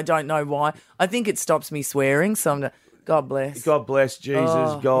phrase, and I don't know why. I think it stops me swearing, so I'm God bless. God bless, Jesus,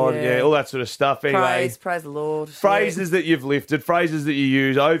 God, all that sort of stuff. Anyway, praise the Lord. Phrases that you've lifted, phrases that you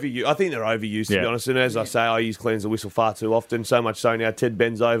use, overuse. I think they're overused, to be honest. And as I say, I use clean as a whistle far too often, so much so now Ted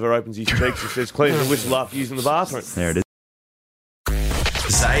bends over, opens his cheeks and says, clean as a whistle after using the bathroom. There it is.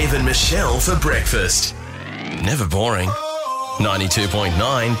 Zave and Michelle for breakfast. Never boring.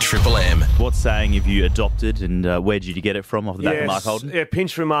 92.9 Triple M. What saying have you adopted, and where did you get it from off the back of Mark Holden? Yeah,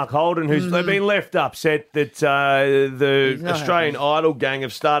 pinch from Mark Holden, who's been left upset that the Australian Idol gang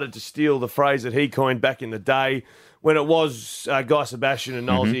have started to steal the phrase that he coined back in the day when it was Guy Sebastian and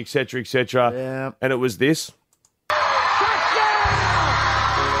Knowlesy, etc., etc. Yeah. And it was this.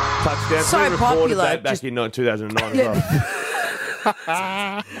 Touchdown. So we recorded popular, that back in 2009 as well.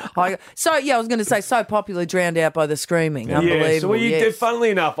 I was going to say, so popular, drowned out by the screaming. Unbelievable. Yeah, so funnily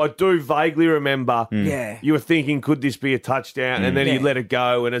enough, I do vaguely remember you were thinking, could this be a touchdown? And then you let it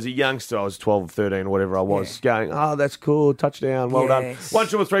go. And as a youngster, I was 12 or 13 or whatever I was, going, oh, that's cool, touchdown, well done.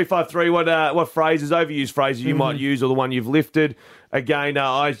 13353, what phrases, overused phrases you might use or the one you've lifted? Again,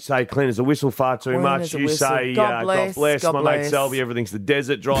 I say clean as a whistle far too much. You say God bless. My mate Selby, everything's the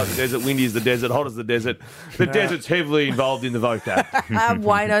desert, dry as the desert, windy as the desert, hot as the desert. The desert's heavily involved in the vocab.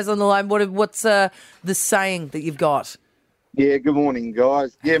 Wayno's on the line. What's the saying that you've got? Yeah, good morning,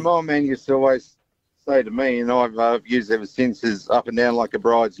 guys. Yeah, my man used to always say to me, and I've used ever since, is up and down like a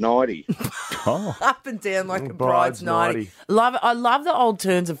bride's nightie. Up and down like a bride's nightie. Love it. I love the old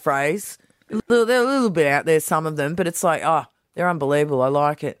turns of phrase. They're a little bit out there, some of them, but it's like, They're unbelievable. I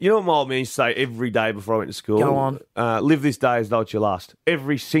like it. You know what my old man used to say every day before I went to school? Go on. Live this day as though it's your last.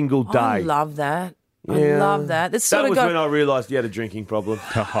 Every single day. I love that. I love that. That's sort that of was got, when I realised he had a drinking problem.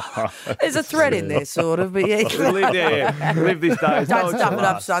 there's a thread in there, sort of, but yeah. Live this day as though Don't it's stuff your it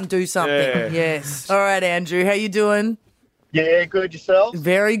up, last. son. Do something. Yeah. Yes. All right, Andrew. How you doing? Yeah, good yourself.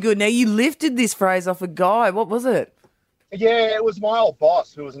 Very good. Now, you lifted this phrase off a guy. What was it? Yeah, it was my old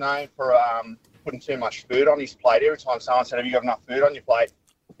boss who was known for putting too much food on his plate. Every time someone said, "Have you got enough food on your plate?"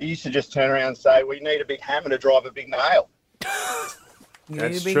 he used to just turn around and say, "We need a big hammer to drive a big nail."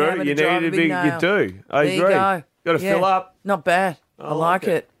 That's true. You need a big. You do. I There you agree. go. Got to Yeah. fill up. Not bad. I like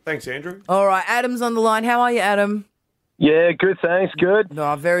it. Thanks, Andrew. All right, Adam's on the line. How are you, Adam? Yeah, good, thanks, good.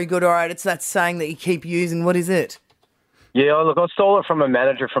 No, very good. All right, it's that saying that you keep using. What is it? Yeah, look, I stole it from a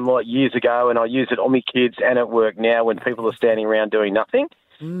manager from like years ago, and I use it on my kids and at work now when people are standing around doing nothing.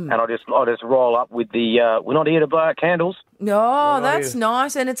 And I just roll up with the we're not here to blow out candles. Oh, that's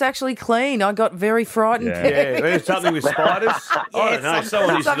nice, and it's actually clean. I got very frightened. Yeah, there's something with spiders. I don't know.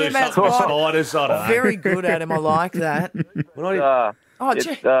 Someone used to do something with spiders. I don't know. Very good, Adam. I like that. Yeah,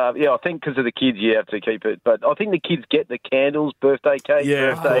 I think because of the kids you have to keep it. But I think the kids get the candles, birthday cake,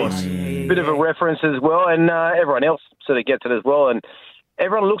 birthday, bit of a reference as well. And everyone else sort of gets it as well. And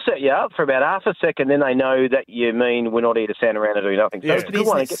everyone looks at you for about half a second, then they know that you mean we're not here to stand around and do nothing. So it's a good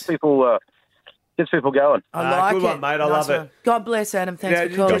one. It gets people going. I like good it. one, mate. I Nice love one. it. God bless, Adam. Thanks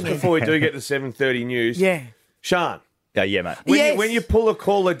for calling Just me. before we do get to 7:30 news. Yeah. Sean. Yeah, mate. When you pull a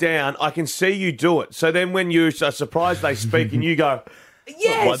caller down, I can see you do it. So then when you're surprised they speak and you go,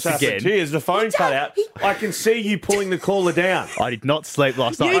 yes. Once again. Cheers, the phone cut out. I can see you pulling the caller down. I did not sleep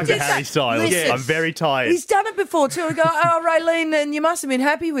last night You under did Harry that. Styles. Listen, I'm very tired. He's done it before too. I go, oh, Raylene, and you must have been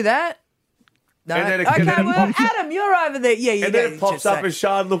happy with that. No. And then it- Okay, and then it well, pops- Adam, you're over there. Yeah, you And go. then it pops up and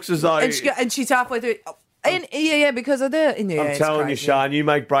Sean looks as though... and she's halfway through. And yeah, because of that. Yeah, I'm it's telling you, crazy. Sean, you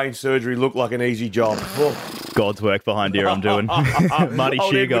make brain surgery look like an easy job. God's work behind here I'm doing. Marty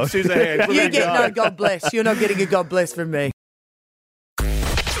Hold Edward Sheargold. Scissorhands. You get no God bless. You're not getting a God bless from me.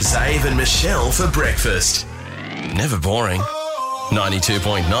 Zave and Michelle for breakfast. Never boring.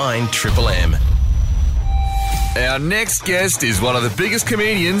 92.9 Triple M. Our next guest is one of the biggest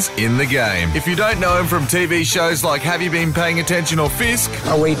comedians in the game. If you don't know him from TV shows like Have You Been Paying Attention or Fisk?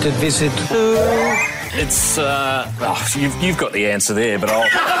 Awaited visit. It's, you've got the answer there, but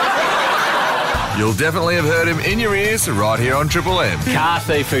You'll definitely have heard him in your ears right here on Triple M. car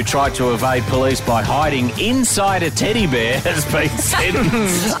thief who tried to evade police by hiding inside a teddy bear has been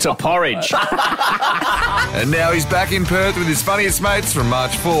sentenced to porridge. And now he's back in Perth with his funniest mates from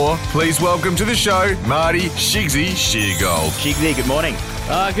March 4. Please welcome to the show, Marty Shigsy Sheargold. Shigsy, good morning.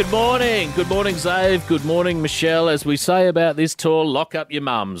 Good morning. Good morning, Zave. Good morning, Michelle. As we say about this tour, lock up your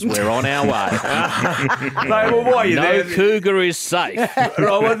mums. We're on our way. Mate, well, why are you no there? cougar is safe.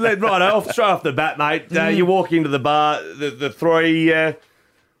 Right, straight off the bat, mate. You walk into the bar, the three.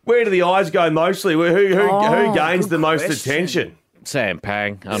 Where do the eyes go mostly? Who gains the most attention? Sam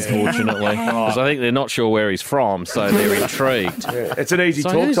Pang, unfortunately, because I think they're not sure where he's from, so they're intrigued. Yeah, it's an easy so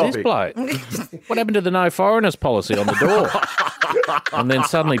talk who's topic. This bloke? What happened to the no foreigners policy on the door? And then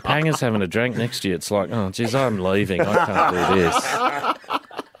suddenly Panger's having a drink next to you. It's like, oh, geez, I'm leaving. I can't do this.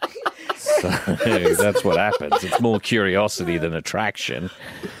 So that's what happens. It's more curiosity than attraction.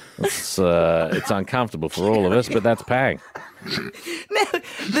 It's uncomfortable for all of us, but that's Pang. Now,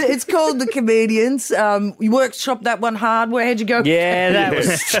 it's called The Comedians. You workshop that one hard. Where'd you go? Yeah, that was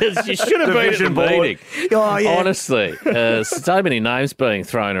just, you should have been at the meeting. Oh, yeah. Honestly, so many names being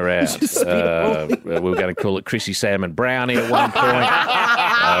thrown around. We were going to call it Chrissy Salmon Brownie at one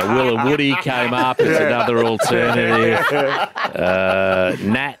point. Will and Woody came up as another alternative.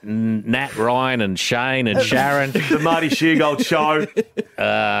 Nat, Ryan and Shane and Sharon. The Marty Sheargold Show.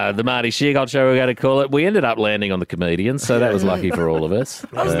 The Marty Sheargold Show, we're going to call it. We ended up landing on The Comedians, so that was lucky for all of us.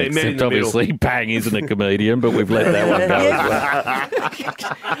 Except obviously Pang isn't a comedian, but we've let that one go as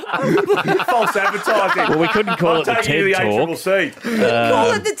well. False advertising. Well, we couldn't call it the TED Talk.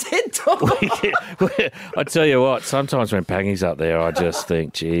 Call it the TED Talk. I tell you what, sometimes when Pangy's up there, I just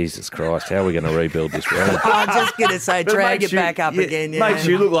think, Jesus Christ, how are we going to rebuild this room? I'm just going to say, But drag makes it back up again. Yeah. Makes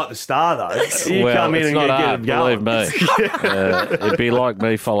you look like the star, though. You well, come in it's and not get hard, them going. believe me. It'd be like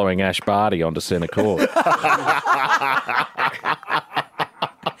me following Ash Barty onto centre court.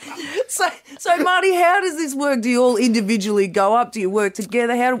 So, Marty, how does this work? Do you all individually go up? Do you work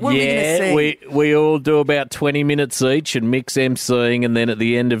together? What are we going to see? we all do about 20 minutes each and mix emceeing, and then at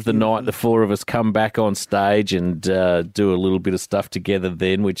the end of the night, the four of us come back on stage and do a little bit of stuff together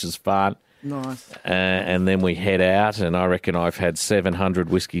then, which is fun. Nice. And then we head out, and I reckon I've had 700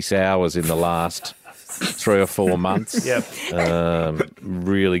 whiskey sours in the last 3 or 4 months.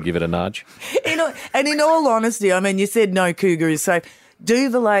 Really give it a nudge. And in all honesty, I mean, you said no cougar is safe. Do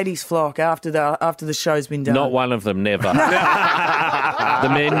the ladies flock after the show's been done? Not one of them, never. The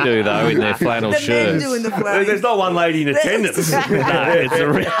men do, though, in their flannel shirts. Men do in the flannel. There's not one lady in attendance.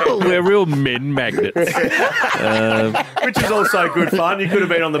 We're real men magnets. Which is also good fun. You could have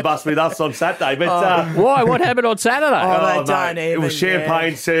been on the bus with us on Saturday. But why? What happened on Saturday? They don't even. It was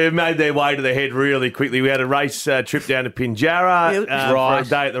champagne. So made their way to the head really quickly. We had a race trip down to Pinjarra for a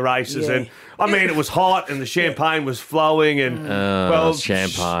day at the races. And I mean, it was hot and the champagne was flowing and,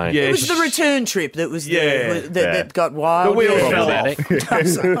 champagne. It was the return trip that was that got wild. The wheels fell off.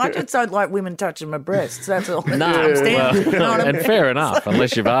 I just don't like women touching my breasts. That's all. And fair enough,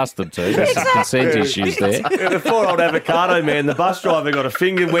 unless you've asked them to. There's some consent issues there. The 4-old avocado man, the bus driver got a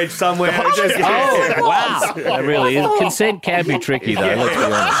finger wedged somewhere. Wow. That really is. Consent can be tricky, though, let's be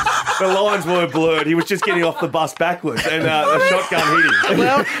honest. The lines were blurred. He was just getting off the bus backwards and a shotgun hit him.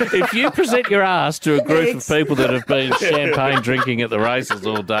 Well, if you present your ass to a group of people that have been champagne drinking at the races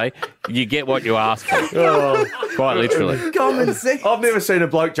all day, you get what you ask for. Quite literally. Common sense. I've never seen a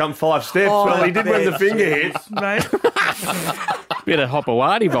bloke jump 5 steps. Well, he did when the finger hits. Mate. Bit of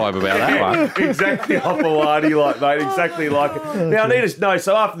Hopawati vibe about that one. Exactly Hopawati, mate. Exactly like it. Now, I need to know,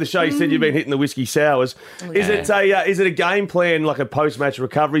 so after the show, you said you've been hitting the whiskey sours. Is it a game plan, like a post-match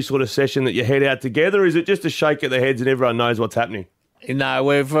recovery sort of session that you head out together, or is it just a shake of the heads and everyone knows what's happening? No,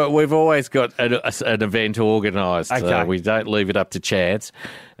 we've always got an event organised. Okay. We don't leave it up to chance,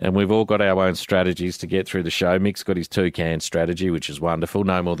 and we've all got our own strategies to get through the show. Mick's got his 2-can strategy, which is wonderful.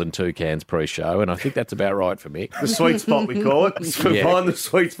 No more than 2 cans pre-show, and I think that's about right for Mick. The sweet spot, we call it. Find the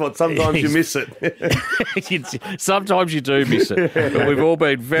sweet spot. Sometimes you miss it. Sometimes you do miss it, but we've all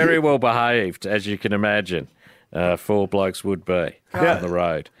been very well behaved, as you can imagine. 4 blokes would be on the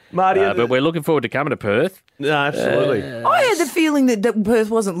road. Marty, but we're looking forward to coming to Perth. No, absolutely. I had the feeling that Perth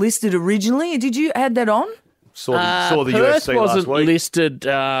wasn't listed originally. Did you add that on? Saw the Perth UFC wasn't last week. listed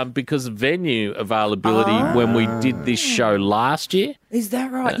because of venue availability when we did this show last year. Is that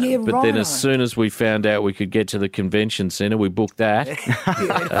right? But then as soon as we found out we could get to the convention centre, we booked that.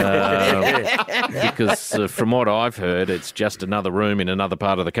 Because from what I've heard, it's just another room in another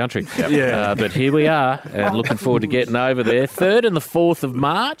part of the country. But here we are, and looking forward to getting over there. 3rd and the 4th of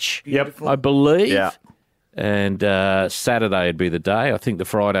March, I believe. Yeah. And Saturday would be the day. I think the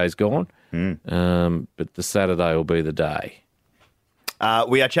Friday's gone. But the Saturday will be the day.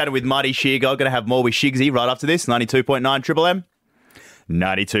 We are chatting with Marty Sheargold. Going to have more with Shigsy right after this. 92.9 Triple M.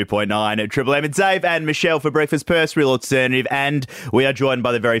 92.9 at Triple M. It's Dave and Michelle for breakfast. Perth's Real Alternative. And we are joined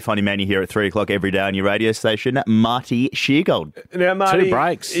by the very funny man here at 3 o'clock every day on your radio station, Marty Sheargold. Now, Marty, 2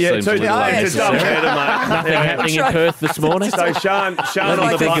 breaks. Yeah, seems a little unnecessary. Nothing happening in Perth this morning. So, Sean Let on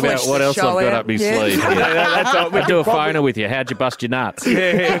me the think bus. about what else I've got up my sleeve. I'll do a phoner with you. How'd you bust your nuts?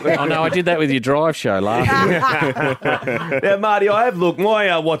 Oh, no, I did that with your drive show last year. Now, Marty, I have looked. My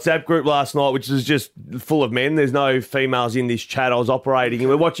WhatsApp group last night, which is just full of men. There's no females in this chat. I was operating, and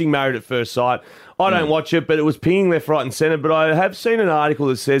we're watching Married at First Sight. I don't watch it, but it was pinging left, right and centre. But I have seen an article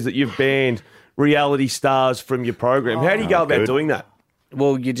that says that you've banned reality stars from your program. How do you go about doing that?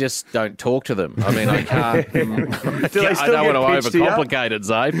 Well, you just don't talk to them. I mean, I can't. Do they I still don't get want to pitched to you? overcomplicate it,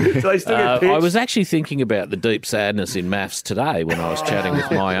 Zabe. Do they still get pitched? I was actually thinking about the deep sadness in maths today when I was chatting with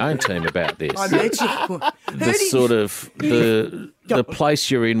my own team about this. I bet you. The sort of the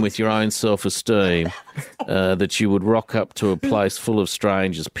place you're in with your own self-esteem, that you would rock up to a place full of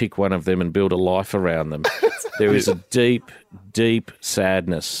strangers, pick one of them and build a life around them. There is a deep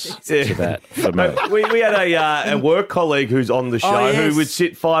sadness to that for me. We had a work colleague who's on the show who would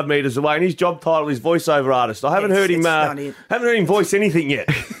sit 5 metres away, and his job title is voiceover artist. I haven't heard him voice anything yet.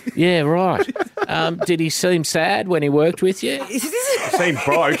 Yeah, right. Did he seem sad when he worked with you? Seemed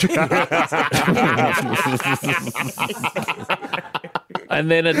broke. And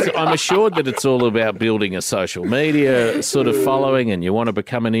then I'm assured that it's all about building a social media sort of following, and you want to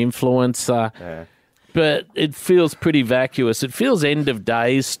become an influencer. Yeah. But it feels pretty vacuous. It feels end of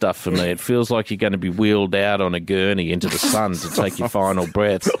days stuff for me. It feels like you're going to be wheeled out on a gurney into the sun to take your final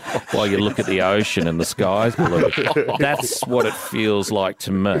breaths while you look at the ocean and the sky's blue. That's what it feels like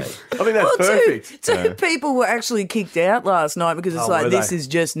to me. I think that's perfect. Two people were actually kicked out last night because it's this is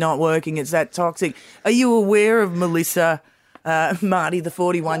just not working. It's that toxic. Are you aware of Melissa Marty, the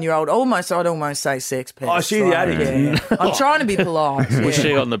 41-year-old, I'd almost say sex pest. Oh, is she the addict? Yeah. I'm trying to be polite. Was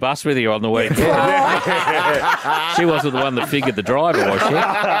she on the bus with you on the weekend? She wasn't the one that figured the driver, was she?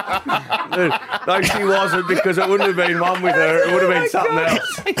 No, she wasn't, because it wouldn't have been one with her. It would have been something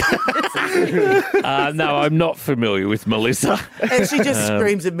else. No, I'm not familiar with Melissa. And she just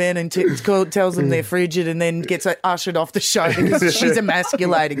screams at men and tells them they're frigid and then gets ushered off the show because she's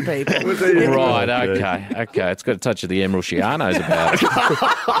emasculating people. Right, okay. It's got a touch of the Emerald Shianos about it.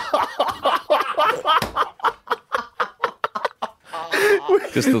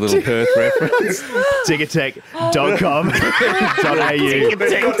 Just a little Perth reference. Ticketek.com.au.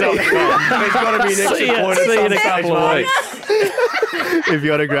 There's got to be an extra point. See you in a couple of weeks. If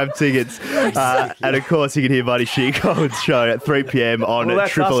you want to grab tickets. And of course, you can hear Marty Sheargold's show at 3 p.m. on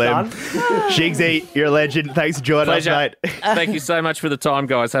Triple M. Shigsy, you're a legend. Thanks for joining us, mate. Thank you so much for the time,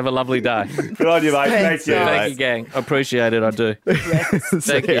 guys. Have a lovely day. Good on you, mate. Thank you. Thank you, gang. I appreciate it. I do.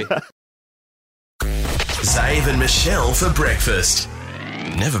 Thank you. Zave and Michelle for breakfast.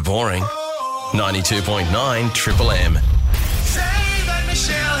 Never boring. 92.9 Triple M. Zave and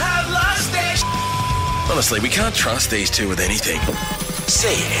Michelle have lost their Honestly, we can't trust these two with anything.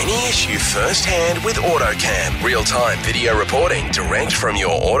 See any issue firsthand with AutoCam. Real-time video reporting direct from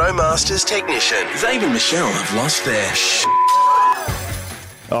your AutoMasters technician. Zave and Michelle have lost their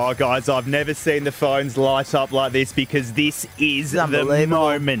Oh, guys, I've never seen the phones light up like this because this is the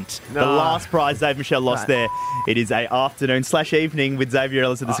moment. No. The last prize Dave Michelle lost there. It is a afternoon/evening with Xavier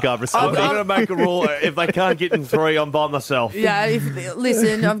Ellis at the Scarborough I'm Sporting. going to make a rule. If they can't get in 3, I'm by myself. Yeah,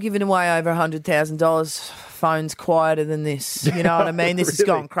 listen, I'm giving away over $100,000. Phone's quieter than this. You know what I mean? This has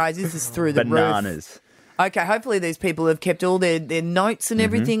gone crazy. This is through the Bananas. roof. Okay, hopefully these people have kept all their notes and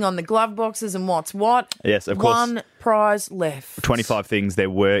everything on the glove boxes and what's what. Yes, of course. One prize left. 25 things there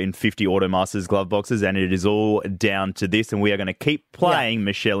were in 50 AutoMasters glove boxes, and it is all down to this, and we are going to keep playing,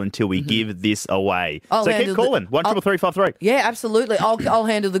 Michelle, until we give this away. I'll so keep handle calling. 13353. Yeah, absolutely. I'll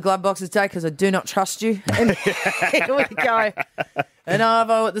handle the glove boxes today because I do not trust you. And here we go. An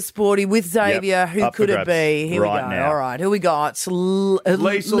Arvo at the Sporty with Xavier. Who Up for could it grabs be? Here right we go. now. All right, who we got? It's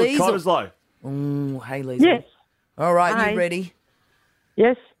Liesl. Cottesloe. Oh, hey, Liesl. Yes. All right, Hi. you ready?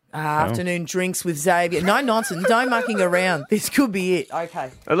 Yes. Afternoon drinks with Xavier. No nonsense. No mucking around. This could be it.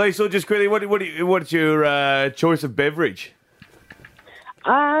 Okay. Elisa, just quickly, what's your choice of beverage?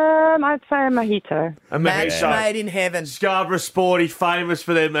 I'd say a mojito. A Match mojito. made in heaven. Scarborough Sporty, famous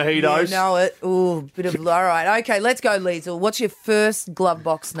for their mojitos. You know it. Ooh, bit of. All right. Okay, let's go, Liesl. What's your first glove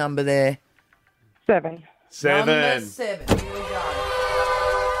box number there? 7. Number 7. Here we go.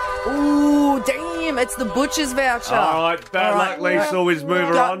 Ooh, damn. It's the butcher's voucher. All right, bad luck, Liesl. We just move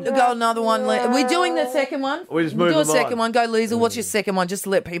her on. Go another one. Are we doing the second one? We just We'll move do a them on. second one. Go, Liesl. What's your second one? Just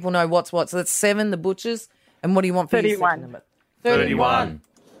to let people know what's what. So that's 7, the butcher's. And what do you want for your 31. second number? 31.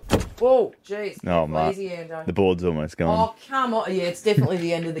 Whoa, jeez. Oh, mate. Easy, Ando. The board's almost gone. Oh, come on. Yeah, it's definitely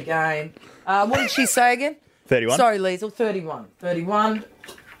the end of the game. What did she say again? 31. Sorry, Liesl. 31. 31.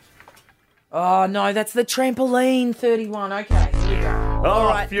 Oh, no, that's the trampoline. 31. Okay, here we go. All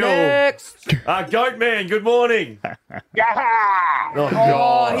right, fuel. next. Goat Man, good morning.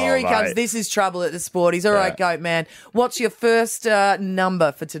 Oh, here he comes. mate. This is trouble at the Sporties. All right, Goat Man. What's your first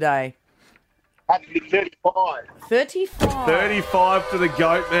number for today? Actually, 35. 35. 35 to the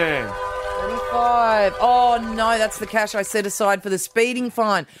Goat Man. 35. Oh, no, that's the cash I set aside for the speeding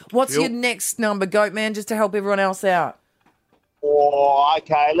fine. What's Yep. your next number, Goat Man, just to help everyone else out? Oh,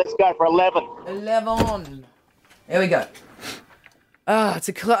 okay. Let's go for 11. 11. There we go. It's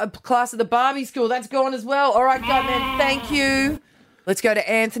a class at the Barbie school. That's gone as well. All right, Goat Man, thank you. Let's go to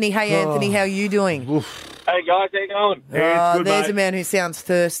Anthony. Hey, Anthony, how are you doing? Hey, guys, how you going? Yeah, it's good, There's mate. a man who sounds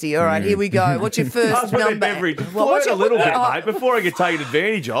thirsty. All right, here we go. What's your first Ask for their number? beverage. Well, Flirt a little bit, oh, mate, before I get taken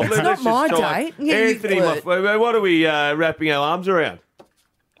advantage of. It's Let's not just my try. date. Yeah, you Anthony, flirt. what are we wrapping our arms around?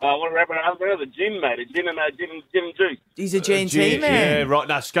 I want to wrap it up there. The gym, mate. A gym and juice. He's a G&T man. Yeah, right.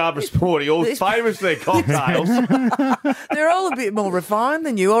 No, Scarborough Sporty, all famous for their cocktails. They're all a bit more refined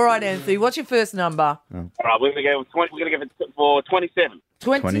than you. All right, Anthony, what's your first number? All right, we're going to go with 20. We're going to give it for 27.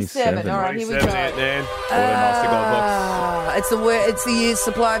 27. All right, here we go. 27, man. AutoMaster glove box. It's the year's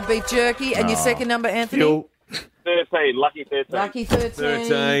supply of beef jerky. And your second number, Anthony? Fuel. 13. Lucky 13. Lucky 13.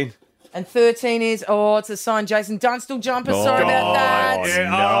 13. And 13 is, it's a signed Jason Dunstall jumper. Sorry about that. Yeah,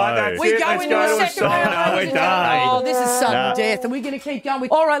 no. all right, that's We it. go Let's into go a to a second round. sign. No, ladies we're and gentlemen. done. Oh, this is sudden Nah. death. And we're going to keep going.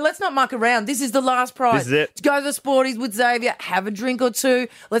 All right, let's not muck around. This is the last prize. This is it. Go to the Sporties with Xavier. Have a drink or two.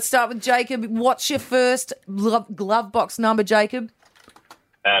 Let's start with Jacob. What's your first glove box number, Jacob?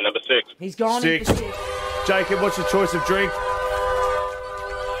 Number 6. He's gone. 6. In for 6. Jacob, what's your choice of drink?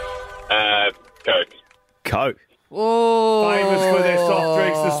 Coke. Coke. Oh. Famous for their soft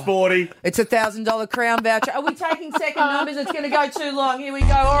drinks, the Sporty. It's a $1,000 Crown voucher. Are we taking second numbers? It's going to go too long. Here we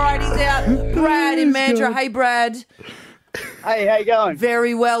go. All right, he's out. Brad in Mandurah. Hey, Brad. Hey, how you going?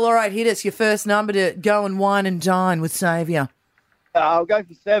 Very well. All right, hit us. Your first number to go and wine and dine with Saviour. I'll go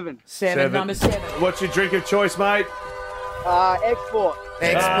for 7. Number 7. What's your drink of choice, mate? Export.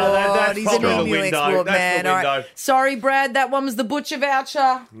 Export. He's an probably emu the window. export That's man. the All window. right. Sorry, Brad. That one was the butcher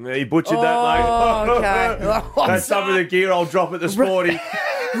voucher. Yeah, he butchered that, mate. Oh, okay. Oh, That's some of the gear I'll drop at the Sporty.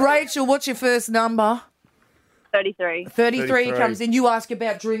 Rachel, what's your first number? 33. 33 comes in. You ask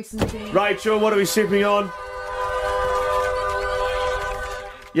about drinks and things. Rachel, what are we sipping on?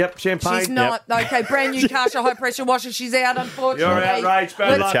 Yep, champagne. She's not. Okay, brand new Kasha high pressure washer. She's out, unfortunately. You're out, Rach.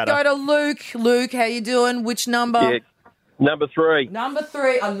 Bad Let's luck. go to Luke. Luke, how you doing? Which number? Yeah, number 3. Number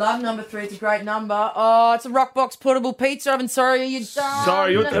 3. I love number 3. It's a great number. Oh, it's a Rockbox portable pizza oven. Sorry, are you done?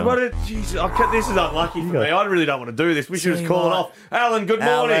 Sorry, Jesus, this is unlucky for me. I really don't want to do this. We should just call it off. Alan, good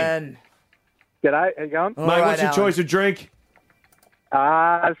morning. Alan. G'day, how you going? Mate, what's your choice of drink?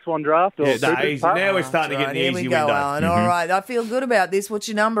 Swan Draft. Or Easy. Now we're starting to get in the Here easy we go, window. Alan. All right, I feel good about this. What's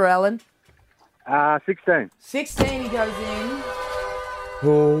your number, Alan? 16. 16, he goes in.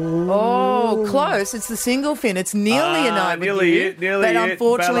 Oh, close. It's the single fin. It's nearly a 9 nearly it, but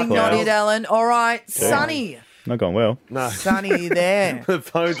unfortunately not it, Alan. All right, Sonny. Not going well. No. Sonny, there. The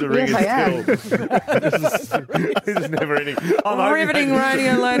phones are ringing still. This is never ending. Riveting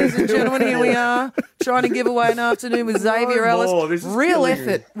radio, ladies and gentlemen. Here we are, trying to give away an afternoon with Xavier Ellis. This is Real killing me.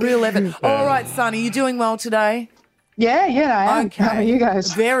 effort, real effort. All right, Sonny, you doing well today? Yeah, I am. Okay. How are you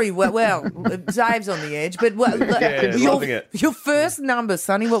guys? Very well. Well, Zave's on the edge, but Yeah, loving it. your first number,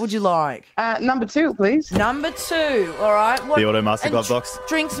 Sonny, what would you like? Number 2, please. Number 2. All right. The Automaster glove box.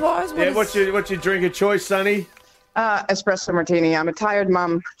 Drinks-wise? What's your drink of choice, Sonny? Espresso martini. I'm a tired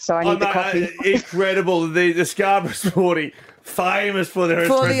mum, so I need the coffee. Incredible. The Scarborough Sporty, famous for their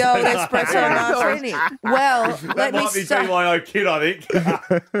For espresso. the old espresso martini. Well, that let me might be start. BYO kid, I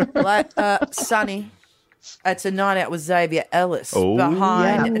think. Sonny, it's a night out with Xavier Ellis Oh.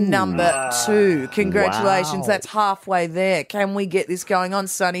 behind number 2. Congratulations. Wow. That's halfway there. Can we get this going on,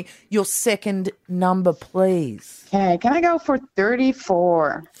 Sonny? Your second number, please. Okay, can I go for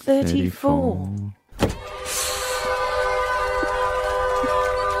 34? 34.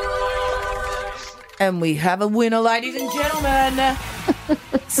 And we have a winner, ladies and gentlemen.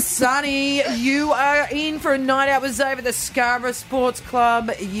 Sonny, you are in for a night out with Xavier at the Scarborough Sports Club.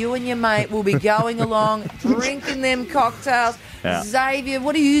 You and your mate will be going along, drinking them cocktails. Yeah. Xavier,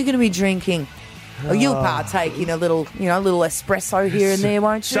 what are you going to be drinking? Oh, you'll partake in a little espresso here and there,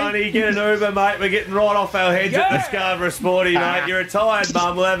 won't you? Sonny, get an Uber, mate. We're getting right off our heads at the Scarborough Sporty, mate. You're a tired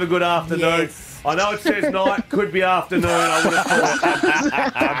mum. We'll have a good afternoon. Yes. I know it says night, could be afternoon, I would have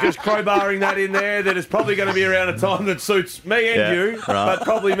thought. I'm just crowbarring that in there, that it's probably going to be around a time that suits me and you, but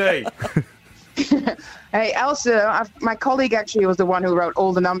probably me. Hey, Elsa, my colleague actually was the one who wrote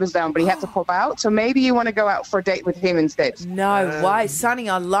all the numbers down, but he had to pop out. So maybe you want to go out for a date with him instead. No way, Sonny.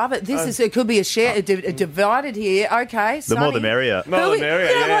 I love it. It could be a divided here. Okay, The Sonny. more the merrier. More the merrier,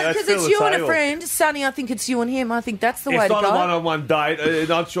 You know yeah, what? that's Because still it's the you and a table. friend. Sonny, I think it's you and him. I think that's the way It's to not go. a one-on-one date.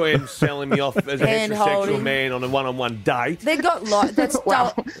 Not sure him selling me off as an Hand heterosexual holding. man on a one-on-one date. They got that's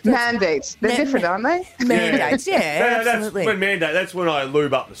Wow. Mandates. They're different, aren't they? mandates. Yeah, absolutely. That's when I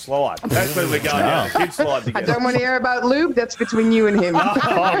lube up the slide. That's when we're going down the kid slide I together. don't want to hear about lube. That's between you and him.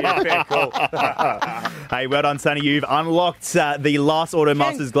 Oh, yeah, fair call. Hey, well done, Sonny. You've unlocked the last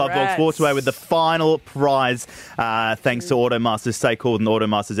Automasters glove box. Congrats. Walked away with the final prize thanks to Automasters. Stay called an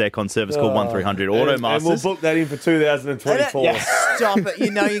Automasters aircon service called 1300 And we'll Automasters. book that in for 2024. Yeah, stop it.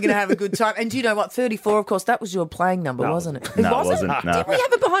 You know you're going to have a good time. And do you know what? 34, of course, that was your playing number, wasn't it? No, it wasn't. No. Did we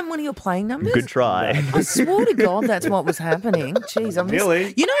have it behind one of your playing numbers? Good try. I swore to God that's what was happening. Jeez, I'm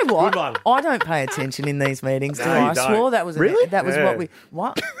Really? You know what? Good one. I don't pay attention in these meetings, do No, I? you I don't. swore that was Really? that was Yeah. what we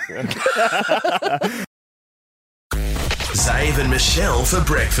what? Zave and Michelle for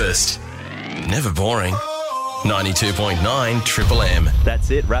breakfast. Never boring. 92.9 Triple M.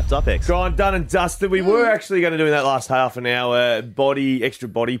 That's it. Wrapped up, X. Gone, done and dusted. We were actually going to do in that last half an hour extra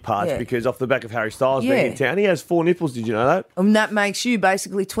body parts Yeah. because off the back of Harry Styles Yeah. being in town, he has 4 nipples. Did you know that? And that makes you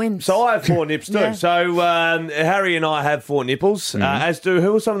basically twins. So I have 4 nips too. Yeah. So Harry and I have 4 nipples. As do,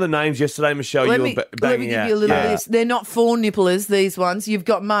 who were some of the names yesterday, Michelle? Let you me, were let me banging give out. you a little Yeah. list. They're not 4 nipplers, these ones. You've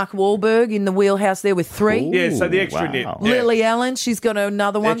got Mark Wahlberg in the wheelhouse there with 3. Yeah, so the extra Wow. nip. Wow. Yeah. Lily Allen, she's got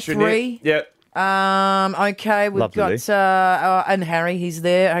another one, Extra 3. nip. Yep. Okay, we've Lovely. got and Harry, he's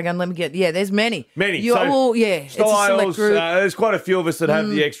there. Hang on, let me get. Yeah, there's many. It's a select Styles, group. there's quite a few of us that have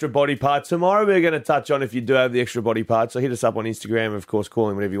the extra body part. Tomorrow we're going to touch on if you do have the extra body part. So hit us up on Instagram, of course, call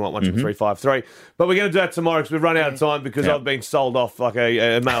in whenever you want, 12353. But we're going to do that tomorrow because we've run out of time because I've been sold off like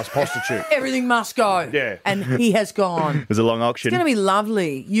a male's prostitute. Everything must go. Yeah. And he has gone. It was a long auction. It's going to be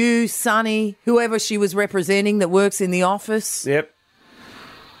lovely. You, Sonny, whoever she was representing that works in the office. Yep.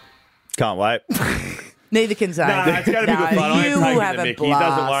 Can't wait. Neither can Zane. No, it's going to be good fun. I You am will taking have the a mickey. It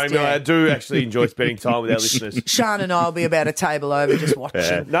doesn't worry blast. me. I do actually enjoy spending time with our listeners. Sean and I will be about a table over just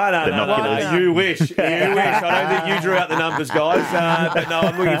watching. No. You wish. You wish. I don't think you drew out the numbers, guys. But no,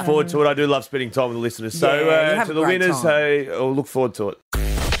 I'm looking forward to it. I do love spending time with the listeners. So have to a the great winners, time. I'll look forward to it.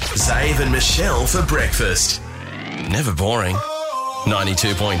 Zave and Michelle for breakfast. Never boring.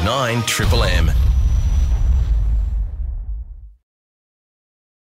 92.9 Triple M.